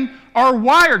men are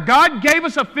wired. God gave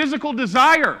us a physical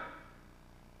desire.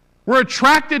 We're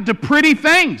attracted to pretty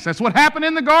things. That's what happened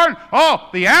in the garden. Oh,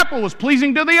 the apple was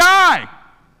pleasing to the eye.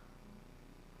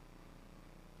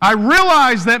 I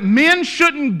realize that men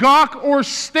shouldn't gawk or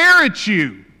stare at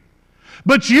you.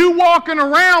 But you walking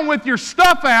around with your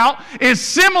stuff out is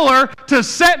similar to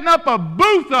setting up a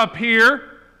booth up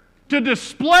here to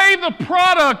display the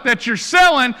product that you're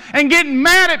selling and getting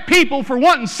mad at people for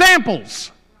wanting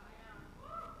samples.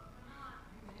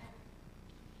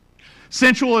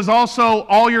 Sensual is also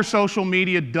all your social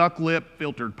media duck lip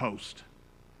filtered post.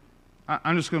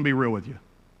 I'm just going to be real with you.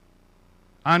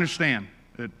 I understand.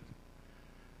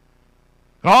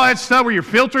 All that stuff where you're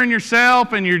filtering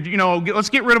yourself and let's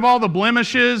get rid of all the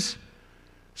blemishes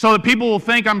so that people will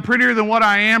think I'm prettier than what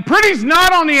I am. Pretty's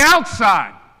not on the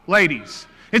outside, ladies.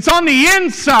 It's on the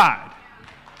inside.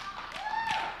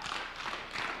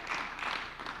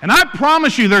 And I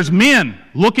promise you there's men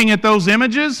looking at those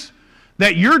images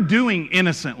that you're doing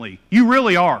innocently. You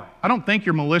really are. I don't think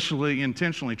you're maliciously,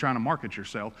 intentionally trying to market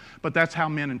yourself, but that's how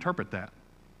men interpret that.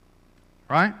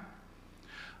 Right?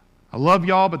 I love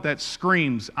y'all, but that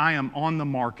screams, I am on the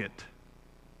market.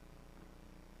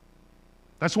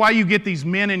 That's why you get these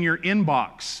men in your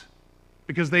inbox,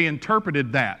 because they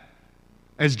interpreted that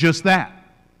as just that.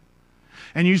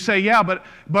 And you say, yeah, but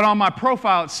on my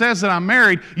profile it says that I'm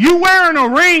married. You wearing a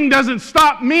ring doesn't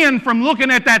stop men from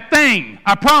looking at that thing.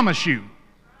 I promise you.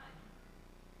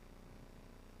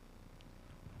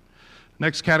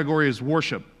 Next category is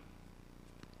worship.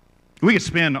 We could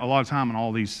spend a lot of time on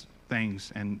all these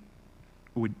things, and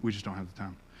we just don't have the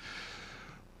time.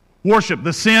 Worship,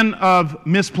 the sin of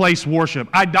misplaced worship.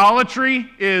 Idolatry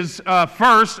is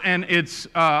first, and it's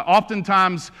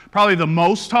oftentimes probably the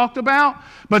most talked about,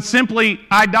 but simply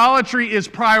idolatry is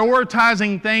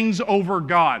prioritizing things over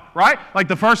God, right? Like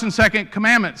the first and second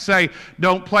commandments say,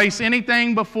 don't place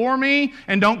anything before me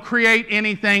and don't create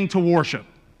anything to worship.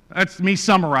 That's me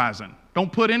summarizing.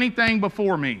 Don't put anything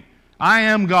before me. I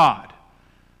am God,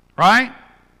 right?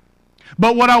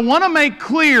 But what I want to make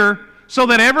clear so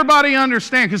that everybody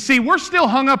understands, because see, we're still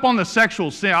hung up on the sexual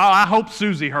sin. Oh, I hope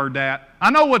Susie heard that. I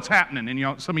know what's happening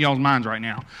in some of y'all's minds right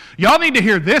now. Y'all need to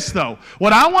hear this, though.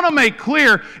 What I want to make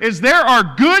clear is there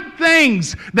are good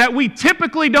things that we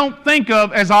typically don't think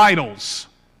of as idols.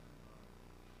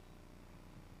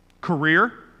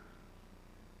 Career.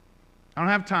 I don't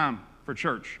have time for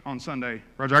church on Sunday,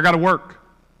 Roger. I got to work.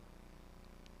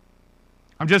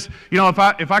 I'm just,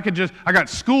 if I could just, I got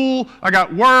school, I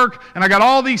got work, and I got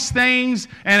all these things,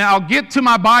 and I'll get to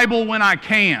my Bible when I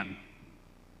can.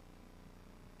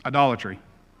 Idolatry.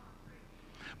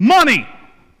 Money.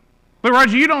 But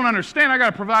Roger, you don't understand. I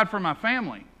got to provide for my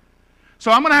family.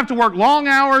 So I'm going to have to work long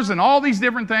hours and all these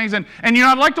different things. And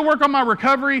I'd like to work on my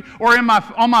recovery or on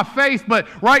my faith, but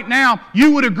right now,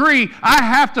 you would agree, I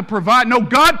have to provide. No,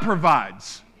 God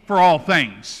provides for all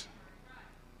things.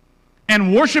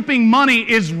 And worshiping money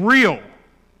is real.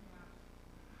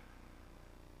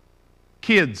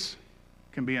 Kids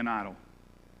can be an idol.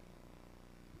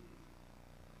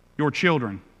 Your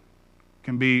children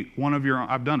can be one of your,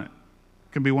 I've done it,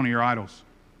 can be one of your idols.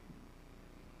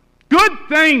 Good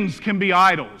things can be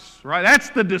idols, right? That's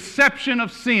the deception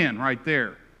of sin right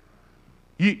there.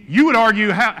 You would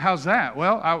argue, how's that?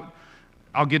 Well,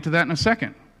 I'll get to that in a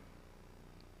second.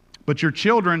 But your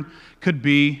children could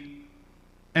be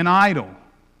an idol.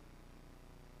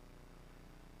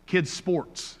 Kids'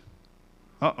 sports.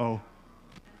 Uh-oh.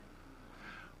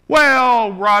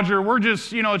 Well, Roger, we're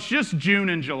just, it's just June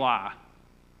and July.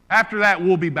 After that,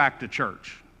 we'll be back to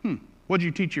church. What'd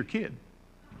you teach your kid?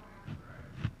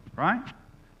 Right?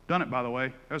 Done it, by the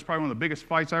way. That was probably one of the biggest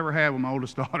fights I ever had with my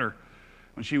oldest daughter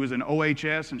when she was in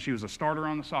OHS and she was a starter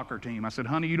on the soccer team. I said,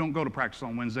 honey, you don't go to practice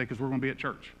on Wednesday because we're going to be at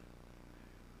church.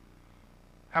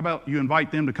 How about you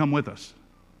invite them to come with us?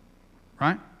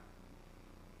 Right?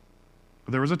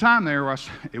 But there was a time there where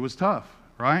it was tough,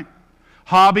 right?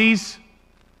 Hobbies.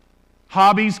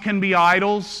 Hobbies can be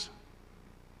idols.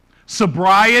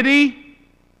 Sobriety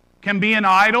can be an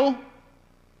idol.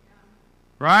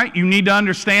 Right? You need to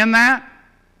understand that.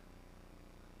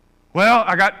 Well,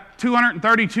 I got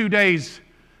 232 days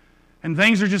and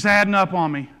things are just adding up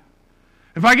on me.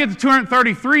 If I get to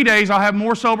 233 days, I'll have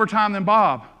more sober time than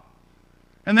Bob.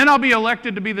 And then I'll be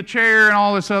elected to be the chair and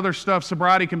all this other stuff.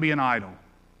 Sobriety can be an idol.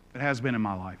 It has been in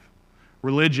my life.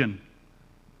 Religion.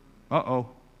 Uh-oh.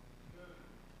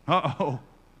 Uh-oh.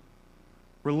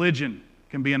 Religion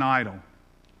can be an idol.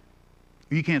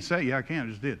 You can't say, yeah, I can, I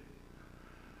just did.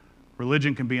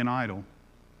 Religion can be an idol.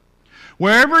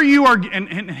 Wherever you are,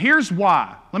 and here's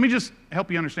why. Let me just help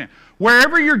you understand.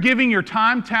 Wherever you're giving your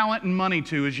time, talent, and money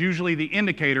to is usually the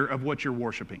indicator of what you're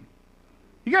worshiping.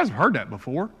 You guys have heard that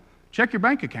before. Check your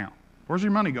bank account. Where's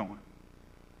your money going?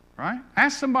 Right?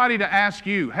 Ask somebody to ask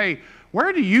you, hey,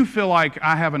 where do you feel like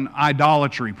I have an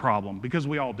idolatry problem? Because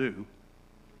we all do.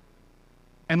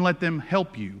 And let them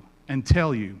help you and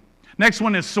tell you. Next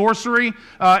one is sorcery.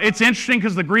 It's interesting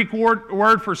because the Greek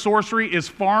word for sorcery is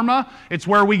pharma. It's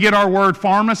where we get our word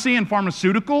pharmacy and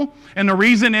pharmaceutical. And the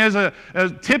reason is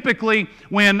typically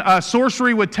when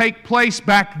sorcery would take place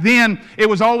back then, it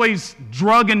was always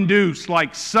drug-induced,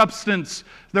 like substance.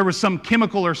 There was some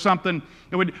chemical or something.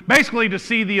 It would basically to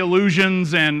see the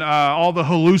illusions and all the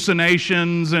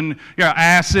hallucinations and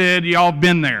acid. Y'all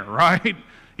been there, right?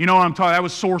 You know what I'm talking about. That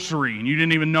was sorcery, and you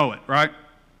didn't even know it, right?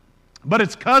 But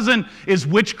its cousin is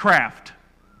witchcraft.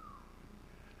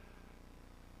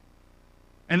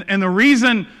 And the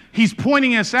reason he's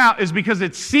pointing this out is because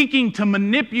it's seeking to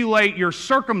manipulate your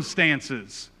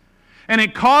circumstances. And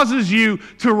it causes you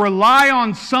to rely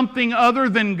on something other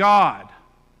than God.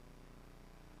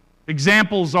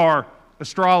 Examples are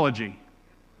astrology,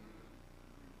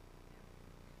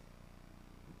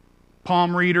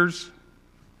 palm readers,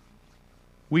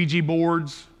 Ouija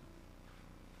boards,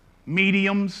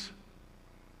 mediums.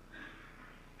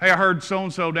 Hey, I heard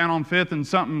so-and-so down on 5th and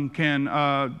something can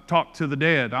talk to the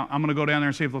dead. I'm going to go down there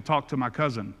and see if they'll talk to my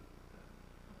cousin.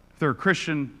 If they're a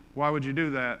Christian, why would you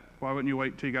do that? Why wouldn't you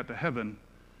wait till you got to heaven?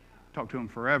 Talk to them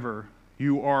forever.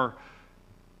 You're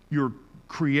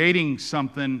creating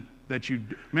something that you...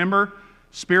 Remember,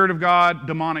 Spirit of God,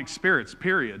 demonic spirits,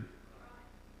 period.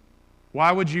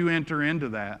 Why would you enter into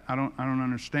that? I don't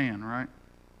understand, right?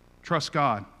 Trust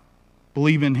God.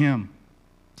 Believe in Him.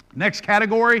 Next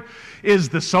category is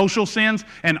the social sins.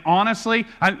 And honestly,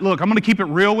 look, I'm going to keep it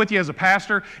real with you as a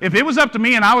pastor. If it was up to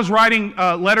me and I was writing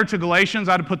a letter to Galatians,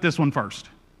 I'd have put this one first.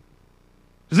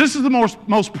 Because this is the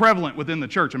most prevalent within the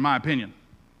church, in my opinion.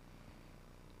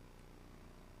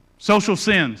 Social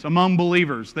sins among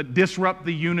believers that disrupt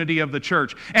the unity of the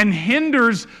church and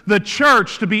hinders the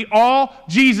church to be all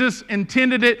Jesus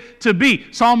intended it to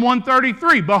be. Psalm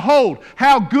 133, behold,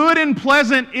 how good and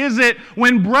pleasant is it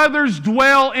when brothers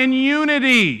dwell in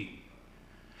unity.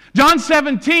 John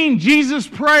 17, Jesus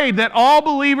prayed that all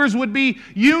believers would be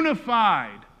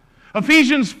unified.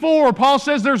 Ephesians 4, Paul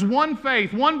says there's one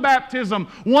faith, one baptism,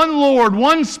 one Lord,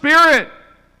 one Spirit.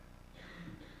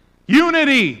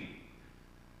 Unity.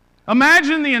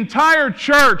 Imagine the entire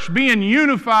church being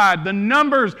unified, the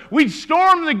numbers. We'd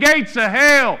storm the gates of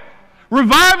hell.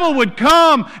 Revival would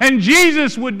come, and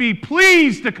Jesus would be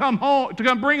pleased to come home, to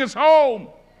come bring us home.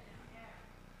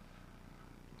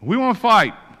 We want to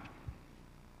fight.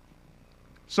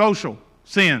 Social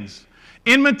sins.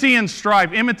 Enmity and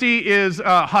strife. Enmity is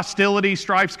hostility.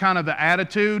 Strife's kind of the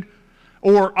attitude.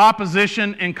 Or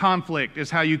opposition and conflict is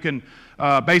how you can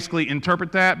basically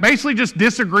interpret that. Basically just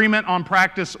disagreement on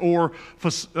practice or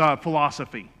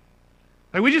philosophy.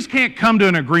 Like, we just can't come to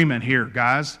an agreement here,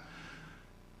 guys.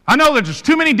 I know that there's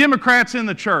too many Democrats in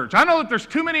the church. I know that there's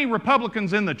too many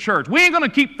Republicans in the church. We ain't going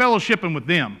to keep fellowshipping with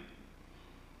them.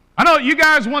 I know that you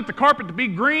guys want the carpet to be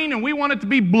green and we want it to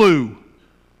be blue.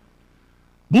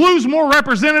 Blue's more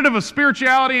representative of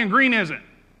spirituality and green isn't.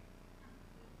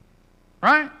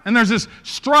 Right? And there's this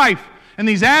strife and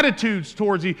these attitudes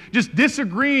towards you, just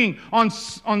disagreeing on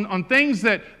things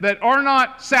that are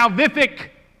not salvific.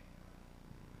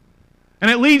 And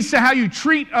it leads to how you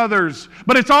treat others.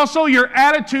 But it's also your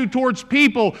attitude towards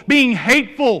people being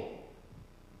hateful.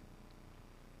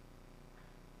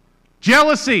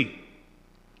 Jealousy,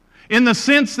 in the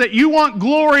sense that you want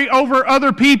glory over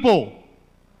other people.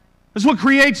 This is what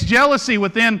creates jealousy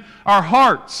within our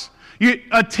hearts.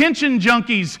 Attention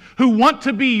junkies who want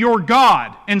to be your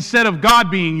God instead of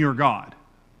God being your God.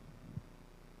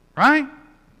 Right?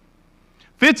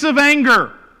 Fits of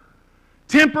anger,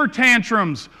 temper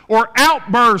tantrums, or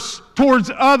outbursts towards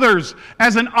others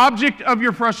as an object of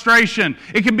your frustration.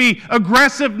 It can be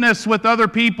aggressiveness with other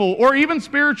people or even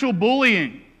spiritual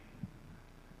bullying.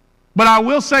 But I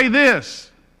will say this,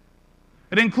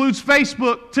 it includes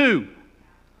Facebook too.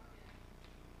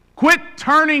 Quit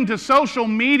turning to social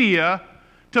media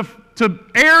to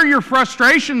air your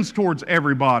frustrations towards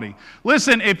everybody.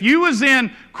 Listen, if you was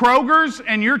in Kroger's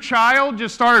and your child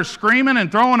just started screaming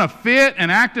and throwing a fit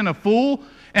and acting a fool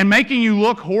and making you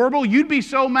look horrible, you'd be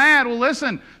so mad. Well,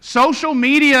 listen, social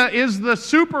media is the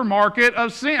supermarket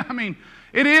of sin. I mean,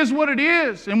 it is what it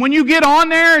is. And when you get on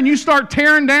there and you start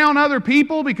tearing down other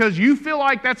people because you feel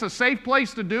like that's a safe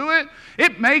place to do it,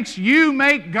 it makes you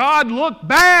make God look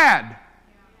bad.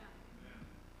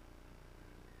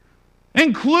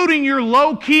 Including your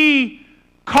low-key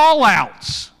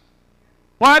call-outs.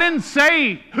 Well, I didn't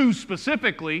say who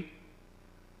specifically.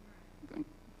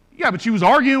 Yeah, but you was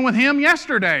arguing with him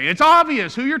yesterday. It's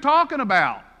obvious who you're talking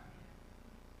about.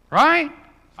 Right?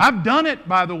 I've done it,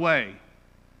 by the way.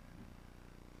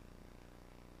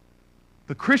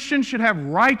 The Christian should have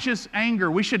righteous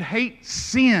anger. We should hate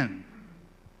sin.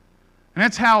 And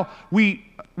that's how we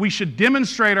should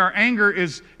demonstrate our anger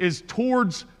is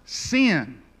towards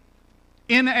sin.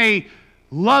 In a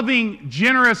loving,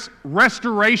 generous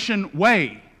restoration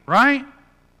way, right?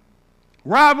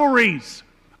 Rivalries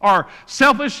are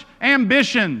selfish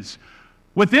ambitions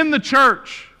within the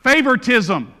church,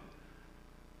 favoritism,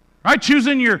 right?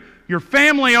 Choosing your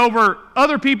family over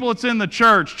other people that's in the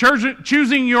church,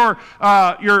 choosing your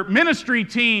ministry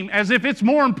team as if it's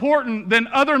more important than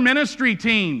other ministry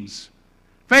teams.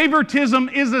 Favoritism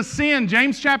is a sin.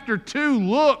 James chapter 2,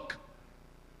 look.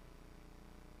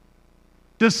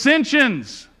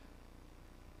 Dissensions,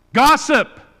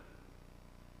 gossip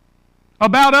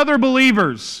about other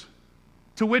believers,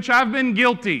 to which I've been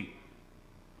guilty.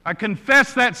 I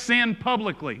confess that sin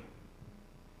publicly.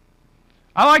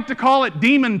 I like to call it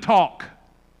demon talk.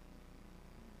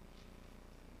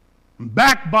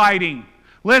 Backbiting.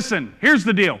 Listen, here's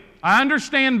the deal. I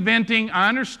understand venting. I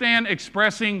understand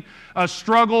expressing a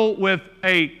struggle with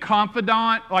a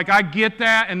confidant. Like, I get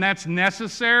that, and that's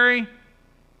necessary.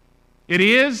 It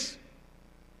is.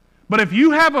 But if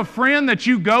you have a friend that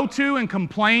you go to and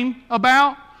complain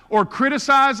about, or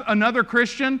criticize another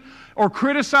Christian or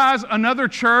criticize another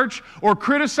church or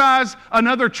criticize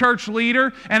another church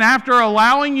leader, and after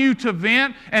allowing you to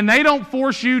vent and they don't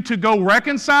force you to go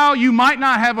reconcile, you might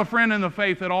not have a friend in the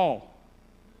faith at all.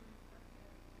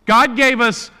 God gave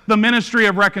us the ministry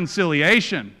of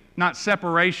reconciliation, not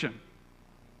separation.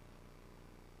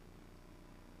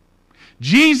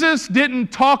 Jesus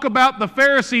didn't talk about the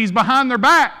Pharisees behind their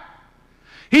back.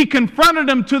 He confronted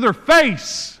them to their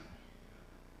face.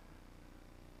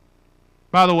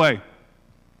 By the way,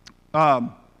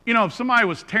 if somebody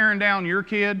was tearing down your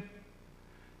kid,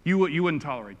 you wouldn't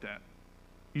tolerate that.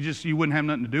 You wouldn't have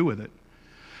nothing to do with it.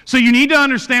 So you need to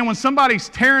understand when somebody's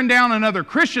tearing down another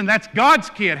Christian, that's God's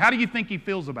kid. How do you think He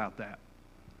feels about that?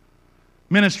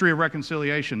 Ministry of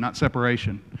reconciliation, not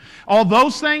separation. All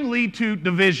those things lead to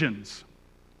divisions.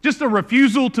 Just a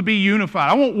refusal to be unified.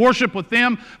 I won't worship with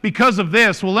them because of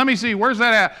this. Well, let me see. Where's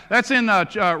that at? That's in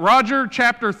Roger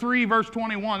chapter 3, verse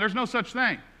 21. There's no such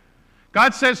thing.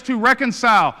 God says to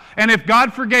reconcile. And if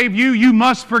God forgave you, you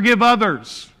must forgive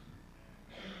others.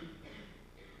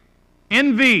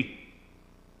 Envy.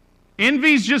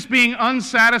 Envy is just being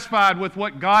unsatisfied with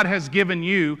what God has given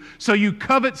you, so you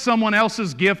covet someone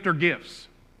else's gift or gifts.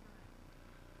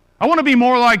 I want to be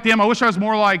more like them. I wish I was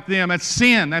more like them. That's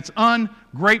sin. That's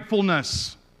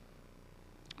ungratefulness.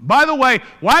 By the way,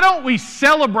 why don't we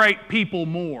celebrate people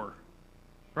more?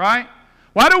 Right?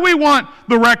 Why do we want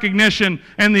the recognition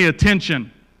and the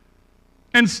attention?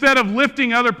 Instead of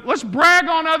lifting let's brag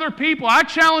on other people. I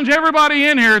challenge everybody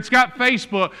in here that's got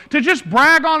Facebook to just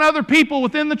brag on other people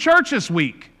within the church this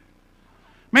week.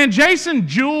 Man, Jason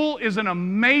Jewell is an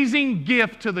amazing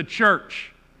gift to the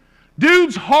church.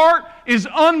 Dude's heart is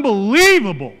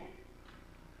unbelievable.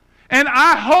 And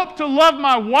I hope to love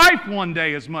my wife one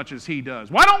day as much as he does.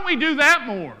 Why don't we do that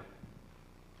more?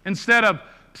 Instead of,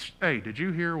 hey, did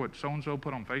you hear what so-and-so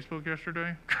put on Facebook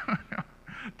yesterday?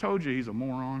 Told you he's a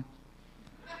moron.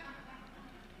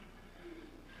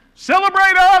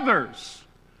 Celebrate others.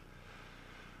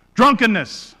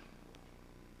 Drunkenness.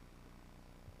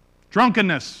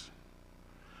 Drunkenness.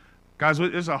 Guys,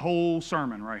 this is a whole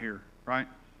sermon right here, right?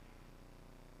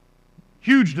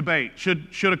 Huge debate.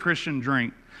 Should a Christian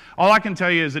drink? All I can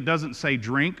tell you is it doesn't say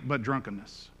drink, but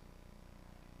drunkenness.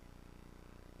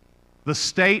 The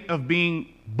state of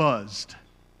being buzzed.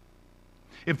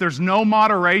 If there's no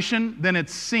moderation, then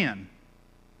it's sin.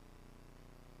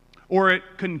 Or it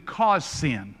can cause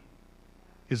sin,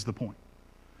 is the point.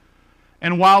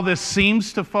 And while this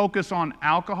seems to focus on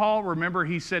alcohol, remember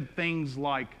he said things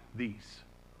like these.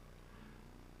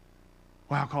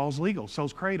 Well, alcohol's legal,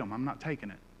 so's kratom. I'm not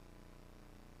taking it.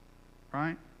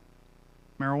 Right?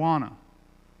 Marijuana,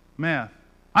 meth.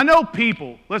 I know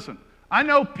people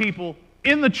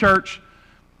in the church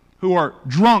who are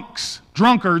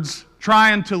drunkards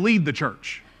trying to lead the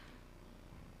church.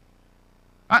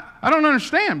 I don't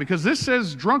understand, because this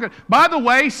says drunkard. By the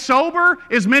way, sober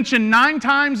is mentioned 9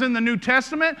 times in the New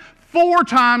Testament, 4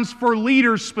 times for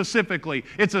leaders specifically.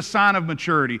 It's a sign of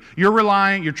maturity.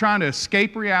 You're trying to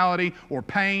escape reality or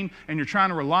pain, and you're trying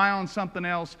to rely on something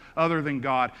else other than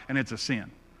God, and it's a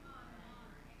sin.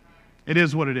 It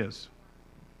is what it is.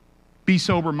 Be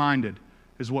sober-minded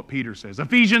is what Peter says.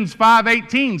 Ephesians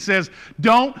 5:18 says,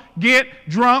 don't get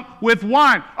drunk with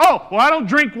wine. Oh, well, I don't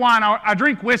drink wine. I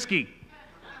drink whiskey.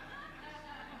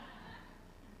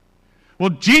 Well,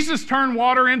 Jesus turned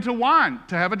water into wine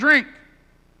to have a drink,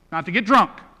 not to get drunk.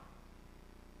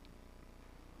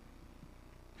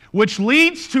 Which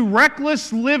leads to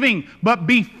reckless living, but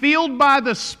be filled by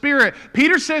the Spirit.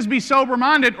 Peter says be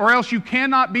sober-minded, or else you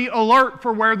cannot be alert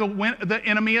for where the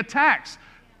enemy attacks.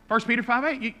 1 Peter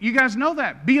 5:8, you guys know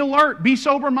that. Be alert, be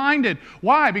sober-minded.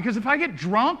 Why? Because if I get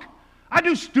drunk, I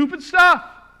do stupid stuff.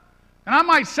 And I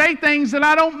might say things that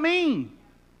I don't mean.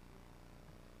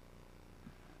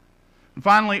 And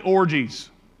finally, orgies.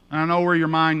 And I know where your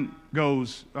mind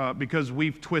goes because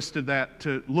we've twisted that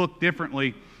to look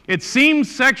differently. It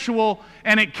seems sexual,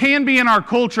 and it can be in our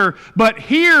culture, but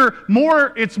here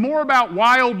it's more about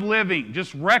wild living,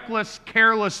 just reckless,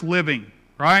 careless living,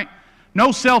 right?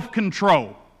 No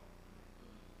self-control.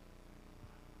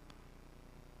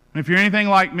 And if you're anything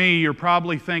like me, you're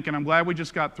probably thinking, I'm glad we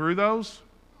just got through those,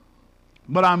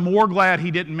 but I'm more glad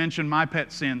he didn't mention my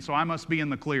pet sin, so I must be in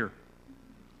the clear.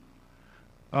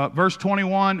 Verse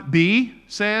 21b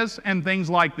says, and things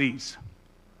like these.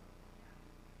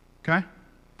 Okay?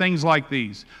 Things like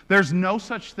these. There's no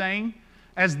such thing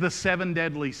as the 7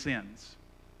 deadly sins.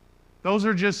 Those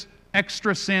are just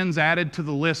extra sins added to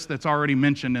the list that's already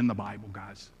mentioned in the Bible,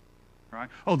 guys. Right?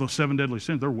 Oh, those 7 deadly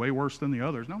sins, they're way worse than the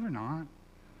others. No, they're not.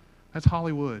 That's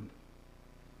Hollywood.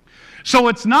 So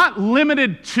it's not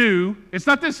limited to, it's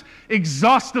not this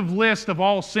exhaustive list of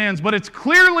all sins, but it's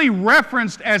clearly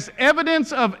referenced as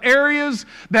evidence of areas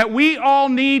that we all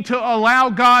need to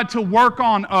allow God to work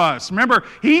on us. Remember,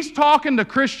 he's talking to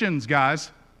Christians,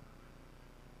 guys.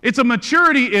 It's a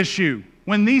maturity issue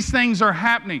when these things are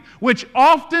happening, which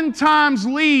oftentimes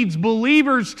leads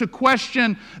believers to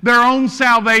question their own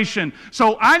salvation.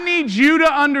 So I need you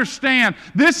to understand,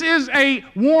 this is a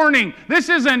warning. This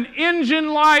is an engine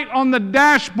light on the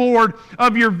dashboard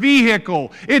of your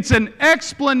vehicle. It's an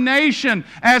explanation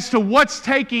as to what's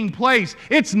taking place.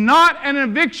 It's not an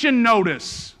eviction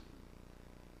notice.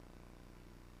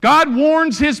 God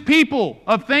warns His people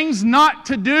of things not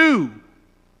to do.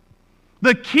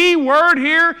 The key word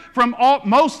here from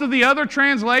most of the other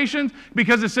translations,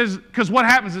 because what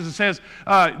happens is it says,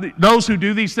 those who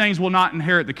do these things will not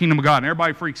inherit the kingdom of God. And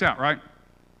everybody freaks out, right?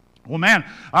 Well, man,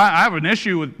 I have an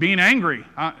issue with being angry.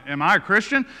 Am I a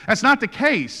Christian? That's not the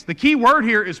case. The key word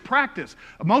here is practice.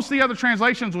 Most of the other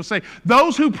translations will say,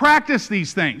 those who practice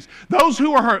these things, those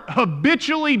who are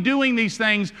habitually doing these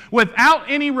things without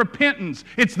any repentance,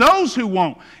 it's those who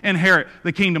won't inherit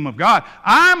the kingdom of God.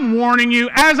 I'm warning you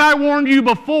as I warned you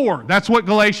before. That's what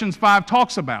Galatians 5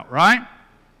 talks about, right?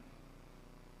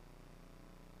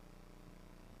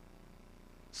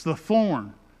 It's the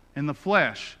thorn in the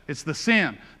flesh. It's the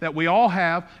sin that we all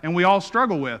have and we all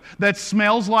struggle with that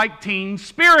smells like teen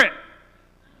spirit.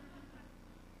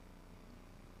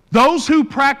 Those who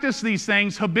practice these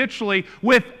things habitually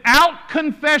without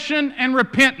confession and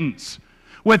repentance,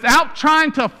 without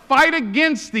trying to fight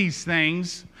against these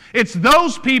things, it's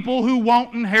those people who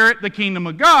won't inherit the kingdom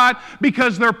of God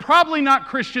because they're probably not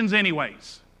Christians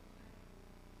anyways.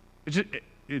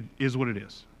 It is what it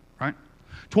is, right?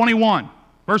 21.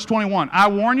 Verse 21, I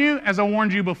warn you, as I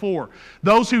warned you before,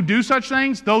 those who do such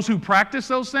things, those who practice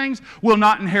those things, will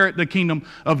not inherit the kingdom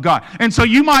of God. And so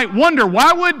you might wonder,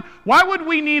 why would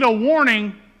we need a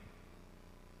warning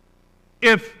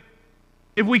if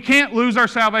we can't lose our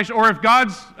salvation, or if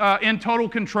God's in total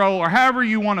control, or however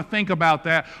you want to think about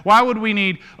that? Why would we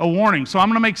need a warning? So I'm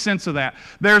going to make sense of that.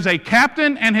 There's a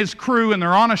captain and his crew, and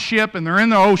they're on a ship, and they're in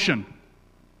the ocean.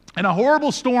 And a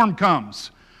horrible storm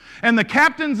comes. And the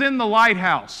captain's in the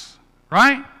lighthouse,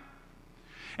 right?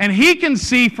 And he can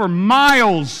see for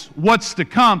miles what's to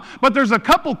come. But there's a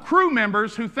couple crew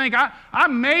members who think, I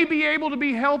may be able to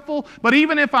be helpful, but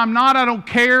even if I'm not, I don't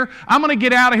care. I'm going to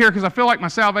get out of here because I feel like my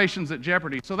salvation's at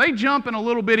jeopardy. So they jump in a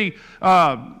little bitty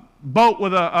boat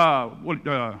with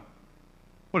a,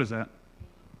 what is that?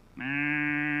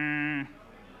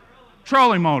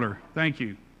 Trolley motor. Thank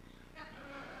you.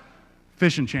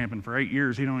 Fishing champion for 8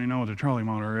 years. He don't even know what a trolley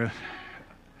motor is.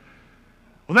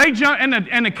 Well, they jump,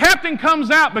 and the captain comes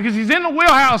out because he's in the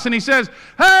wheelhouse, and he says,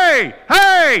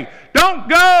 hey, don't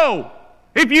go.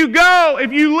 If you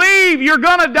leave, you're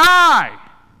going to die.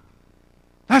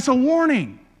 That's a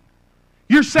warning.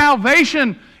 Your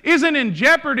salvation isn't in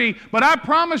jeopardy, but I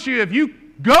promise you, if you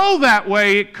go that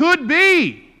way, it could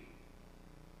be.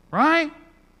 Right?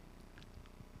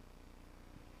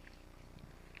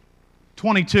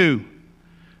 22.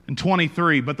 And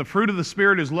 23, but the fruit of the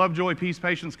Spirit is love, joy, peace,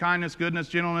 patience, kindness, goodness,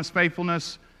 gentleness,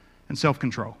 faithfulness, and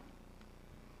self-control.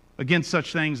 Against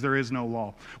such things there is no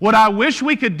law. What I wish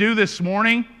we could do this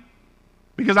morning,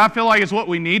 because I feel like it's what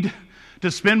we need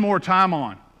to spend more time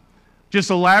on, just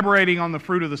elaborating on the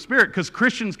fruit of the Spirit, because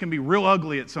Christians can be real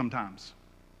ugly at sometimes.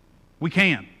 We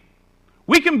can.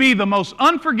 We can be the most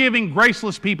unforgiving,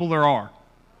 graceless people there are.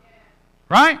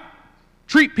 Right?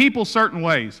 Treat people certain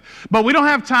ways. But we don't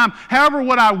have time. However,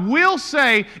 what I will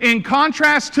say, in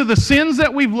contrast to the sins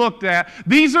that we've looked at,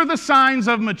 these are the signs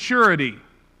of maturity.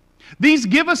 These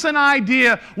give us an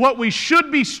idea what we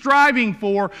should be striving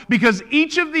for, because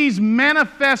each of these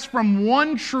manifests from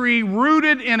one tree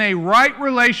rooted in a right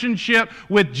relationship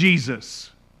with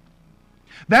Jesus.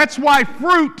 That's why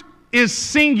fruit is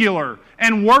singular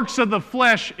and works of the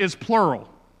flesh is plural.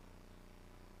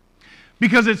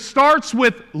 Because it starts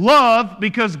with love,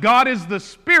 because God is the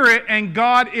Spirit and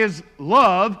God is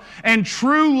love, and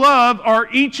true love are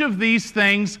each of these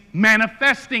things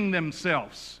manifesting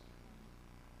themselves.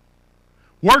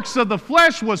 Works of the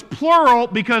flesh was plural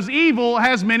because evil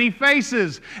has many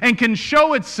faces and can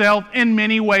show itself in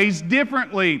many ways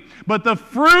differently. But the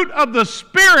fruit of the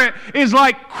Spirit is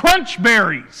like crunch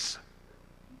berries.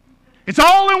 It's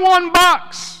all in one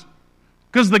box.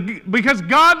 Because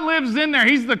God lives in there.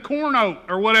 He's the corn oat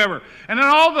or whatever. And then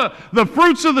all the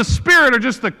fruits of the Spirit are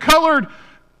just the colored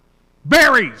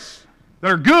berries that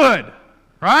are good.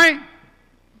 Right?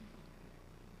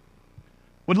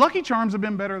 Would Lucky Charms have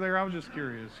been better there? I was just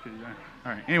curious.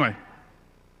 All right, anyway.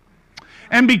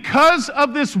 And because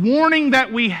of this warning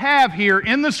that we have here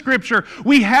in the Scripture,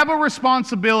 we have a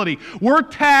responsibility. We're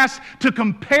tasked to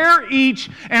compare each,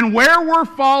 and where we're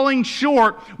falling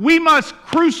short, we must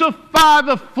crucify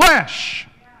the flesh.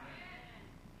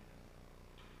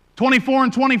 24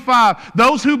 and 25,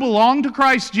 those who belong to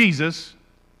Christ Jesus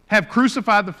have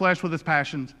crucified the flesh with its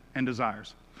passions and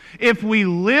desires. If we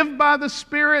live by the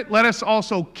Spirit, let us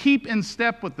also keep in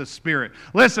step with the Spirit.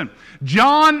 Listen,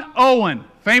 John Owen,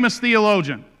 famous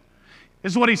theologian,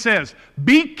 this is what he says: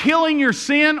 be killing your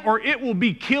sin or it will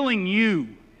be killing you.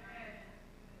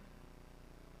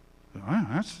 Well,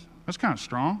 that's kind of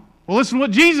strong. Well, listen to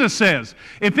what Jesus says.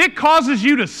 If it causes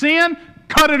you to sin,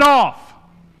 cut it off.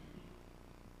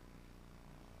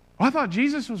 Well, I thought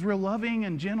Jesus was real loving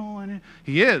and gentle, and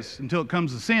He is until it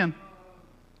comes to sin.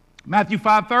 Matthew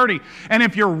 5:30, and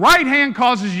if your right hand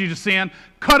causes you to sin,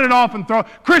 cut it off and throw it.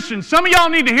 Christians, some of y'all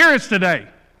need to hear this today.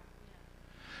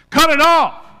 Cut it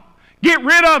off. Get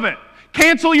rid of it.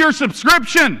 Cancel your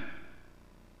subscription.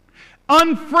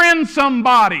 Unfriend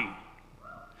somebody.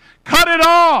 Cut it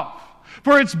off.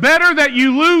 For it's better that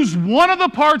you lose one of the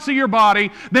parts of your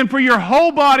body than for your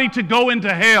whole body to go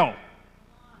into hell.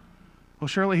 Well,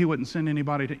 surely He wouldn't send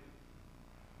anybody to...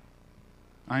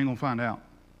 I ain't going to find out.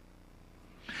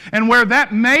 And where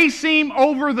that may seem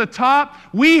over the top,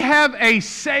 we have a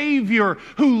Savior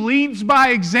who leads by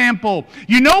example.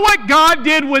 You know what God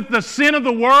did with the sin of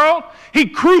the world? He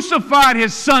crucified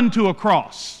His Son to a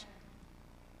cross.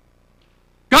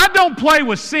 God don't play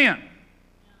with sin.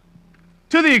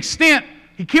 To the extent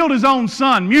He killed His own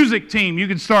Son. Music team, you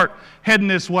can start heading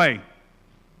this way.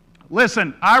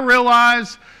 Listen, I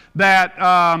realize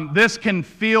that this can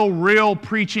feel real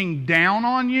preaching down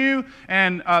on you,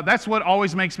 and that's what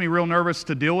always makes me real nervous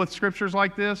to deal with scriptures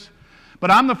like this.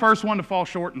 But I'm the first one to fall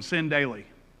short and sin daily.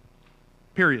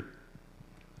 Period.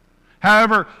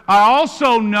 However, I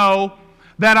also know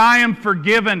that I am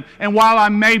forgiven, and while I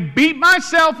may beat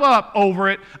myself up over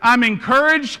it, I'm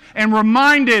encouraged and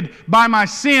reminded by my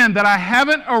sin that I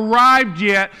haven't arrived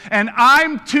yet, and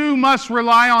I too must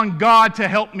rely on God to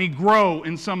help me grow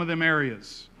in some of them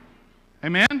areas.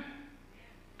 Amen?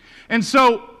 And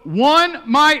so one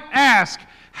might ask,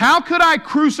 how could I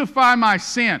crucify my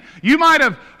sin? You might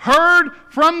have heard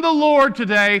from the Lord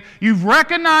today. You've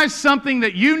recognized something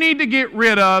that you need to get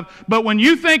rid of. But when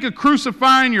you think of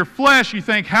crucifying your flesh, you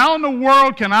think, how in the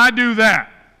world can I do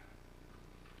that?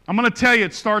 I'm going to tell you,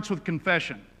 it starts with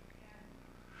confession.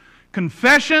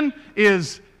 Confession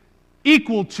is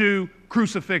equal to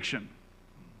crucifixion.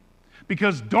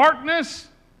 Because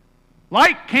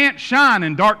light can't shine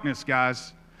in darkness,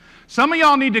 guys. Some of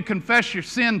y'all need to confess your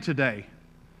sin today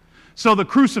so the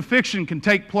crucifixion can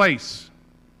take place.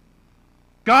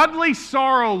 Godly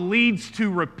sorrow leads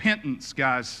to repentance,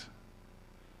 guys.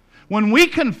 When we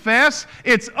confess,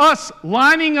 it's us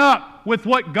lining up with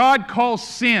what God calls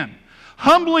sin,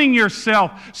 humbling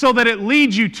yourself so that it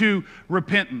leads you to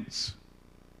repentance.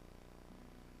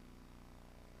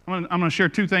 I'm going to share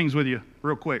two things with you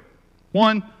real quick.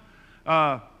 One,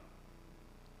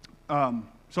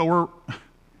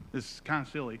 this is kind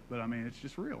of silly, but I mean, it's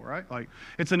just real, right? Like,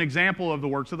 it's an example of the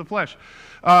works of the flesh.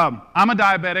 I'm a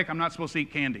diabetic. I'm not supposed to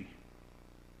eat candy.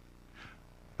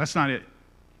 That's not it.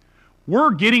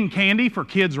 We're getting candy for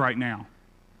kids right now.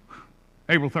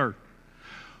 April 3rd.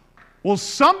 Well,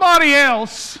 somebody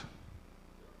else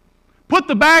put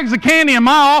the bags of candy in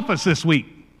my office this week.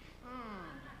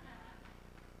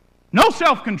 No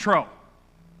self-control.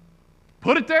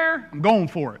 Put it there. I'm going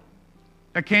for it.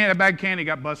 That bag of candy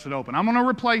got busted open. I'm going to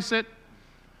replace it,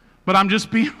 but I'm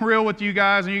just being real with you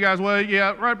guys. And you guys, well,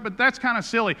 yeah, right, but that's kind of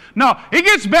silly. No, it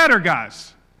gets better,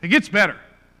 guys. It gets better.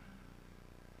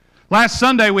 Last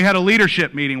Sunday, we had a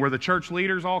leadership meeting where the church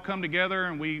leaders all come together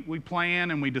and we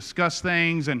plan and we discuss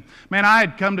things. And, man, I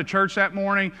had come to church that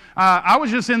morning. I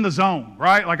was just in the zone,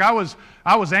 right? Like, I was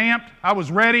amped. I was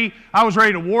ready. I was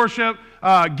ready to worship,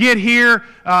 get here.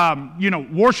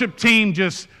 Worship team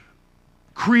just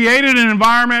created an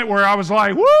environment where I was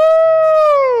like,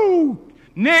 woo!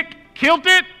 Nick killed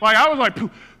it. Like, I was like,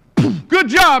 good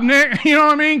job, Nick. You know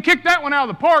what I mean? Kick that one out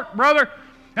of the park, brother.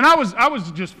 And I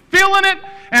was just feeling it,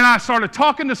 and I started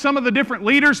talking to some of the different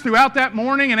leaders throughout that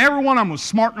morning, and every one of them was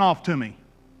smarting off to me.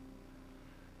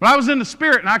 But I was in the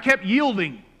Spirit, and I kept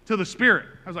yielding to the Spirit.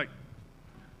 I was like,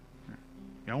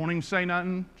 I won't even say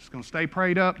nothing. Just going to stay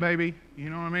prayed up, baby. You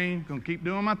know what I mean? Going to keep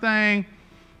doing my thing.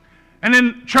 And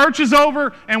then church is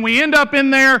over, and we end up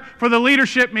in there for the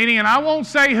leadership meeting, and I won't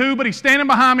say who, but he's standing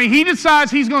behind me. He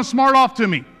decides he's going to smart off to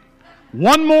me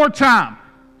one more time.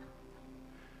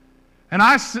 And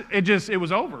it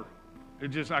was over.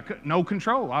 I couldn't, no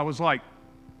control. I was like,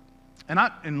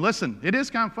 And listen, it is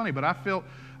kind of funny, but I felt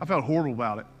horrible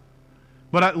about it.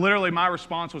 But literally my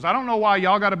response was, I don't know why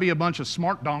y'all got to be a bunch of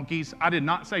smart donkeys. I did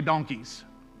not say donkeys.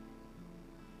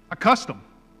 I cussed them.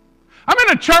 I'm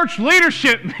in a church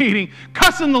leadership meeting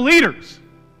cussing the leaders,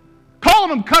 calling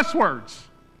them cuss words.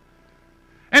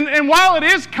 And while it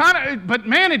is but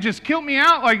man, it just killed me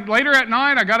out. Like later at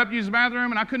night, I got up to use the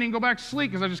bathroom and I couldn't even go back to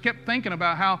sleep because I just kept thinking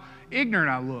about how ignorant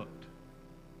I looked.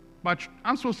 But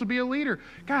I'm supposed to be a leader.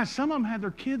 Guys, some of them had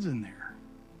their kids in there.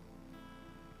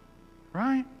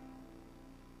 Right?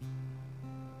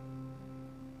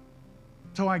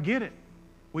 So I get it.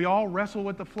 We all wrestle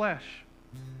with the flesh.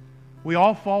 We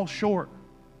all fall short.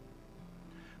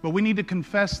 But we need to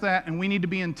confess that, and we need to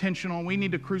be intentional. We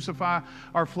need to crucify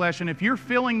our flesh. And if you're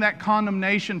feeling that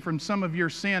condemnation from some of your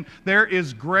sin, there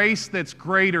is grace that's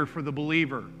greater for the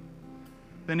believer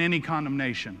than any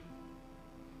condemnation.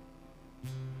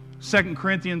 2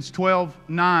 Corinthians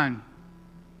 12:9,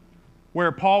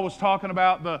 where Paul was talking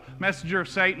about the messenger of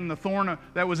Satan, the thorn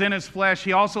that was in his flesh,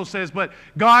 he also says, but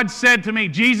God said to me,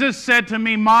 Jesus said to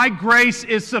me, my grace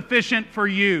is sufficient for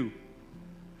you.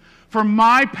 For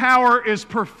my power is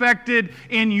perfected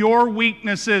in your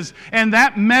weaknesses. And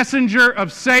that messenger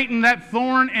of Satan, that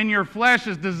thorn in your flesh,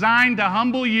 is designed to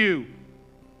humble you.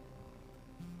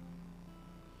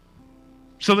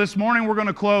 So this morning we're going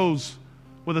to close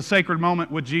with a sacred moment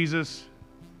with Jesus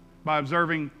by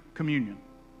observing communion.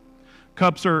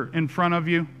 Cups are in front of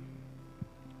you.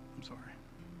 I'm sorry.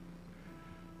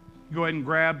 Go ahead and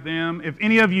grab them. If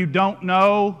any of you don't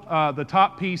know, the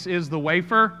top piece is the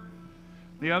wafer.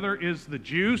 The other is the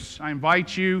juice. I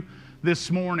invite you this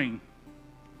morning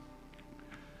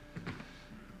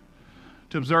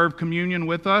to observe communion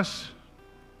with us.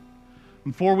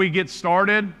 Before we get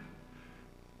started,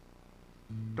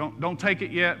 don't take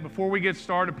it yet. Before we get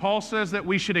started, Paul says that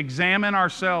we should examine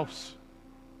ourselves.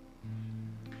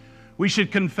 We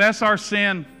should confess our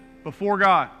sin before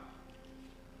God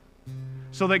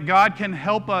so that God can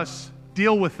help us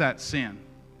deal with that sin.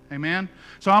 Amen?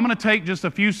 So I'm going to take just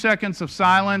a few seconds of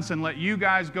silence and let you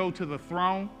guys go to the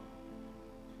throne.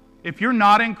 If you're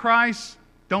not in Christ,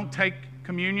 don't take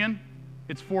communion.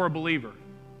 It's for a believer.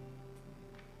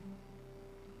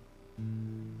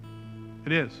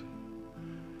 It is.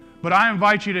 But I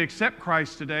invite you to accept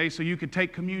Christ today so you could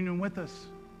take communion with us.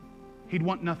 He'd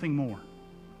want nothing more.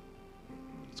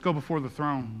 Let's go before the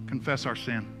throne, confess our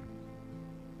sin.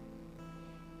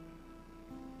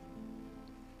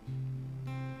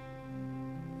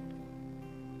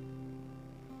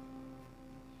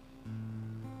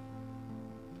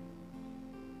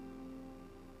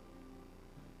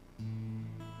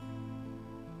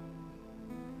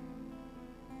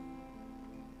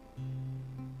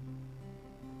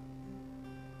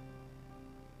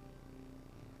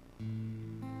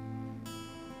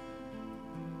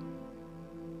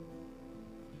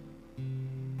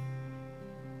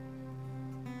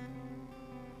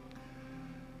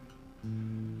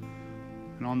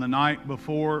 And on the night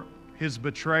before his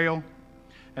betrayal,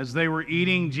 as they were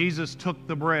eating, Jesus took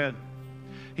the bread.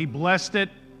 He blessed it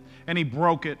and he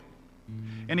broke it.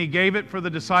 And he gave it for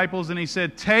the disciples and he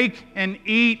said, take and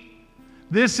eat.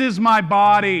 This is my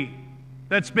body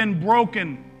that's been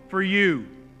broken for you. You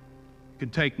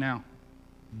can take now.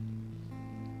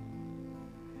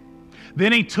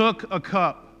 Then he took a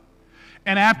cup.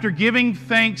 And after giving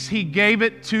thanks, he gave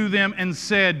it to them and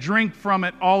said, drink from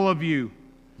it, all of you.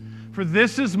 For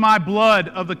this is my blood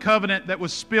of the covenant that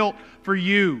was spilt for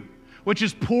you, which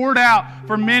is poured out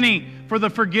for many for the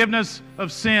forgiveness of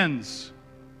sins.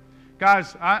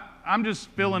 Guys, I'm just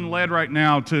feeling led right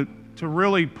now to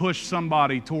really push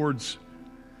somebody towards.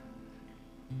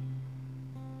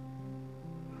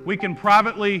 We can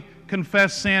privately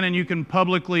confess sin and you can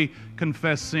publicly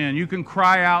confess sin. You can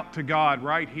cry out to God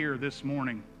right here this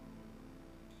morning.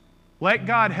 Let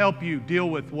God help you deal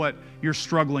with what you're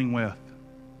struggling with.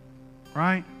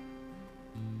 Right?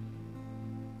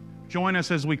 Join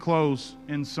us as we close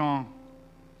in song.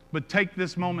 But take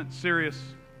this moment serious.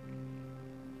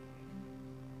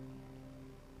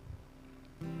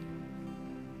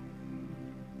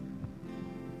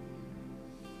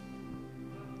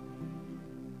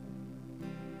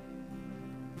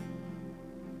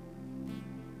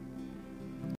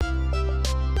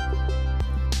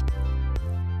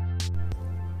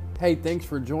 Hey, thanks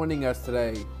for joining us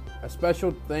today. A special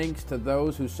thanks to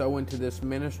those who sow into this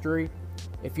ministry.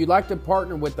 If you'd like to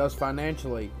partner with us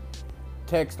financially,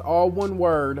 text all one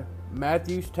word,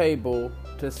 Matthew's Table,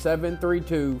 to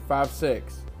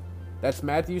 73256. That's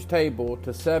Matthew's Table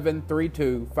to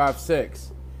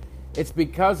 73256. It's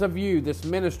because of you this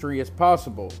ministry is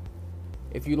possible.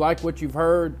 If you like what you've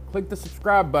heard, click the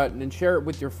subscribe button and share it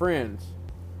with your friends.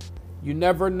 You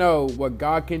never know what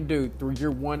God can do through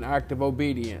your one act of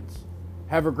obedience.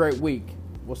 Have a great week.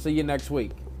 We'll see you next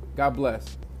week. God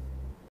bless.